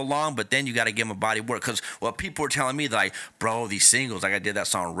that for so long, but then you got to give them a body of work. Because what people were telling me, like, bro, these singles, like I did that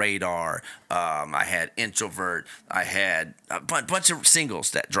song Radar, I had Introvert, I had a bunch of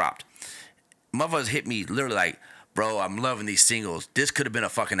singles that dropped. Motherfuckers hit me literally like, bro, I'm loving these singles. This could have been a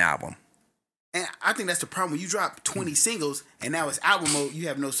fucking album. And I think that's the problem. When you drop 20 singles and now it's album mode, you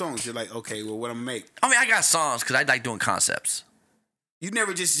have no songs. You're like, okay, well, what I'm going to make? I mean, I got songs because I like doing concepts. You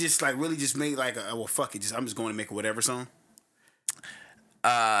never just like really just made like well, fuck it, I'm just going to make a whatever song?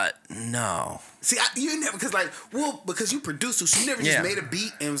 No. See, you never, because you produce, so you never just made a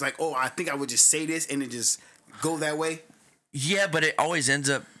beat and was like, oh, I think I would just say this and then just go that way? Yeah, but it always ends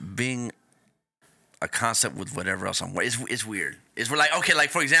up being a concept with whatever else I'm. It's weird. It's like, okay,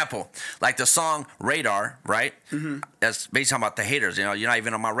 like for example, like the song Radar, right? Mm-hmm. That's basically about the haters. You know, you're not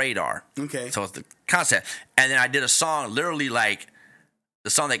even on my radar. Okay. So it's the concept. And then I did a song, literally like the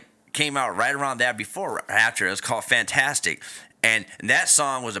song that came out right around that before or after. It was called Fantastic. And that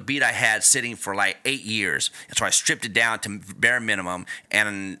song was a beat I had sitting for like 8 years. And so I stripped it down to bare minimum.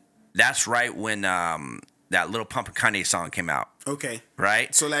 And that's right when that Lil Pump and Kanye song came out. Okay.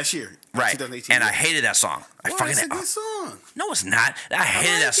 Right? So last year. Right. 2018. And I hated that song. It's a good song. No, it's not. I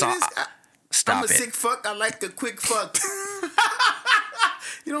hated that song. Stop it. I'm a sick fuck. I like the quick fuck.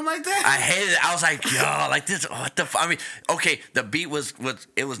 You don't like that? I hated it. I was like, yo, like this. What the fuck? I mean, okay, the beat was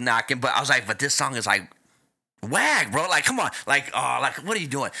knocking, but I was like, but this song is like whack, bro. Like, come on. Like, oh, like, what are you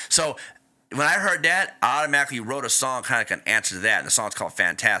doing? So when I heard that, I automatically wrote a song kind of like an answer to that, and the song's called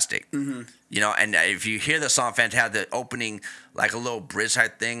Fantastic. Mm-hmm. You know, and if you hear the song Fantastic, the opening, like a little bridge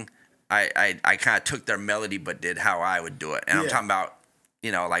type thing, I kind of took their melody but did how I would do it. And I'm talking about,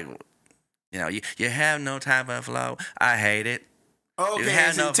 you know, like, you know, you have no type of flow. I hate it. Okay, you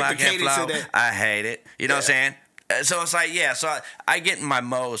have no fucking flow. I hate it. You know what I'm saying? So it's like, yeah. So I get in my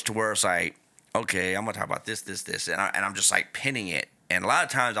modes to where it's like, okay, I'm gonna talk about this, and I'm just like pinning it. And a lot of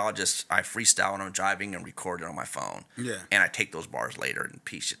times I freestyle when I'm driving and record it on my phone. Yeah. And I take those bars later and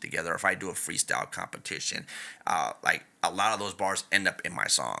piece it together. If I do a freestyle competition, like a lot of those bars end up in my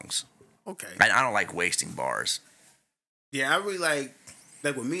songs. Okay. And I don't like wasting bars. Yeah, I really like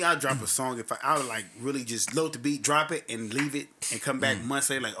like with me, I drop a song if I would like really just load the beat, drop it, and leave it, and come back months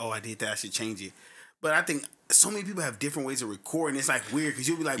later like, oh, I did that, I should change it. But I think so many people have different ways of recording. It's like weird because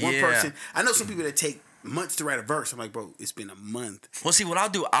you'll be like one person. I know some people that take months to write a verse. I'm like, bro, it's been a month. Well, see, what I'll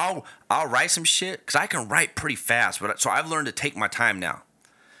do, I'll write some shit because I can write pretty fast. But so I've learned to take my time now,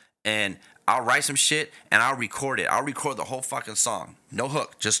 and I'll write some shit and I'll record it. I'll record the whole fucking song, no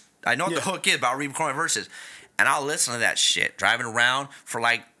hook. Just I know what the hook is, but I'll record my verses, and I'll listen to that shit driving around for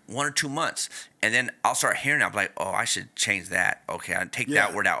like 1 or 2 months, and then I'll start hearing it. I'm like, oh, I should change that. Okay, I take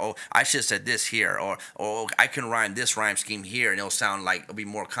that word out. Oh, I should have said this here, or I can rhyme this rhyme scheme here, and it'll sound like it'll be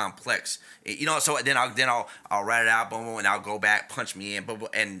more complex. You know, so then I'll write it out, boom, boom, and I'll go back, punch me in, boom, boom,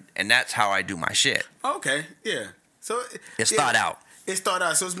 and that's how I do my shit. Okay, yeah. So it's thought out. It's thought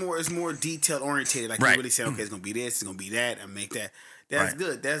out, so it's more detail oriented. Like you really say, okay, it's gonna be this, it's gonna be that, and make that. That's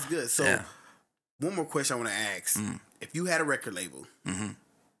good. That's good. So one more question I want to ask: if you had a record label.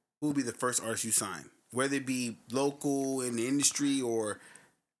 Who would be the first artist you sign? Whether it be local in the industry or...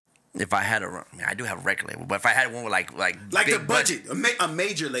 If I had I do have a record label, but if I had one with like the budget, a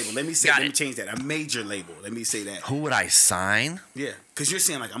major label. Let me change that. A major label. Let me say that. Who would I sign? Yeah, because you're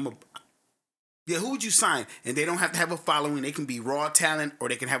saying like who would you sign? And they don't have to have a following. They can be raw talent or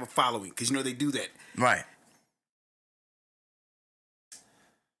they can have a following because they do that. Right.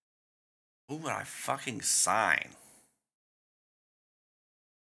 Who would I fucking sign?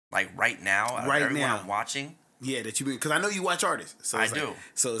 Like right now, everyone I'm watching. Yeah, that you because I know you watch artists. So I do.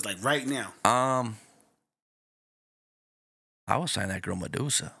 So it's like right now. I would sign that girl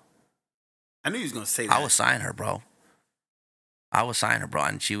Medusa. I knew you was gonna say that. I would sign her, bro.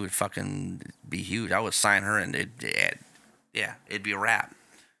 And she would fucking be huge. I would sign her, and it'd be a wrap.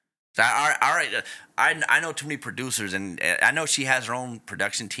 So I know too many producers, and I know she has her own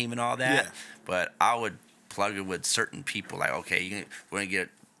production team and all that. Yeah. But I would plug her with certain people. Like, okay, we're gonna get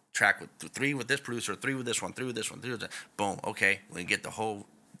track with 3 with this producer, 3 with this one, 3 with this one, 3 with that. Boom. Okay, we can get the whole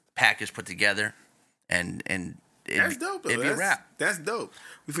package put together, and that's dope. Though. It'd be a wrap. That's dope.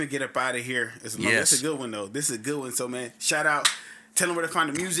 We finna get up out of here. That's a good one though. This is a good one. So man, shout out. Tell them where to find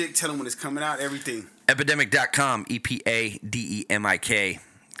the music. Tell them when it's coming out. Everything. Epidemic.com. EPADEMIK.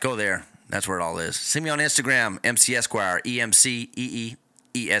 Go there. That's where it all is. See me on Instagram. MC Esquire. EMCEEESQ.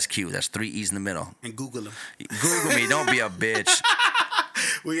 That's 3 E's in the middle. And Google them. Google me. Don't be a bitch.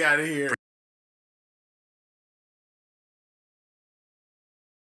 We out of here.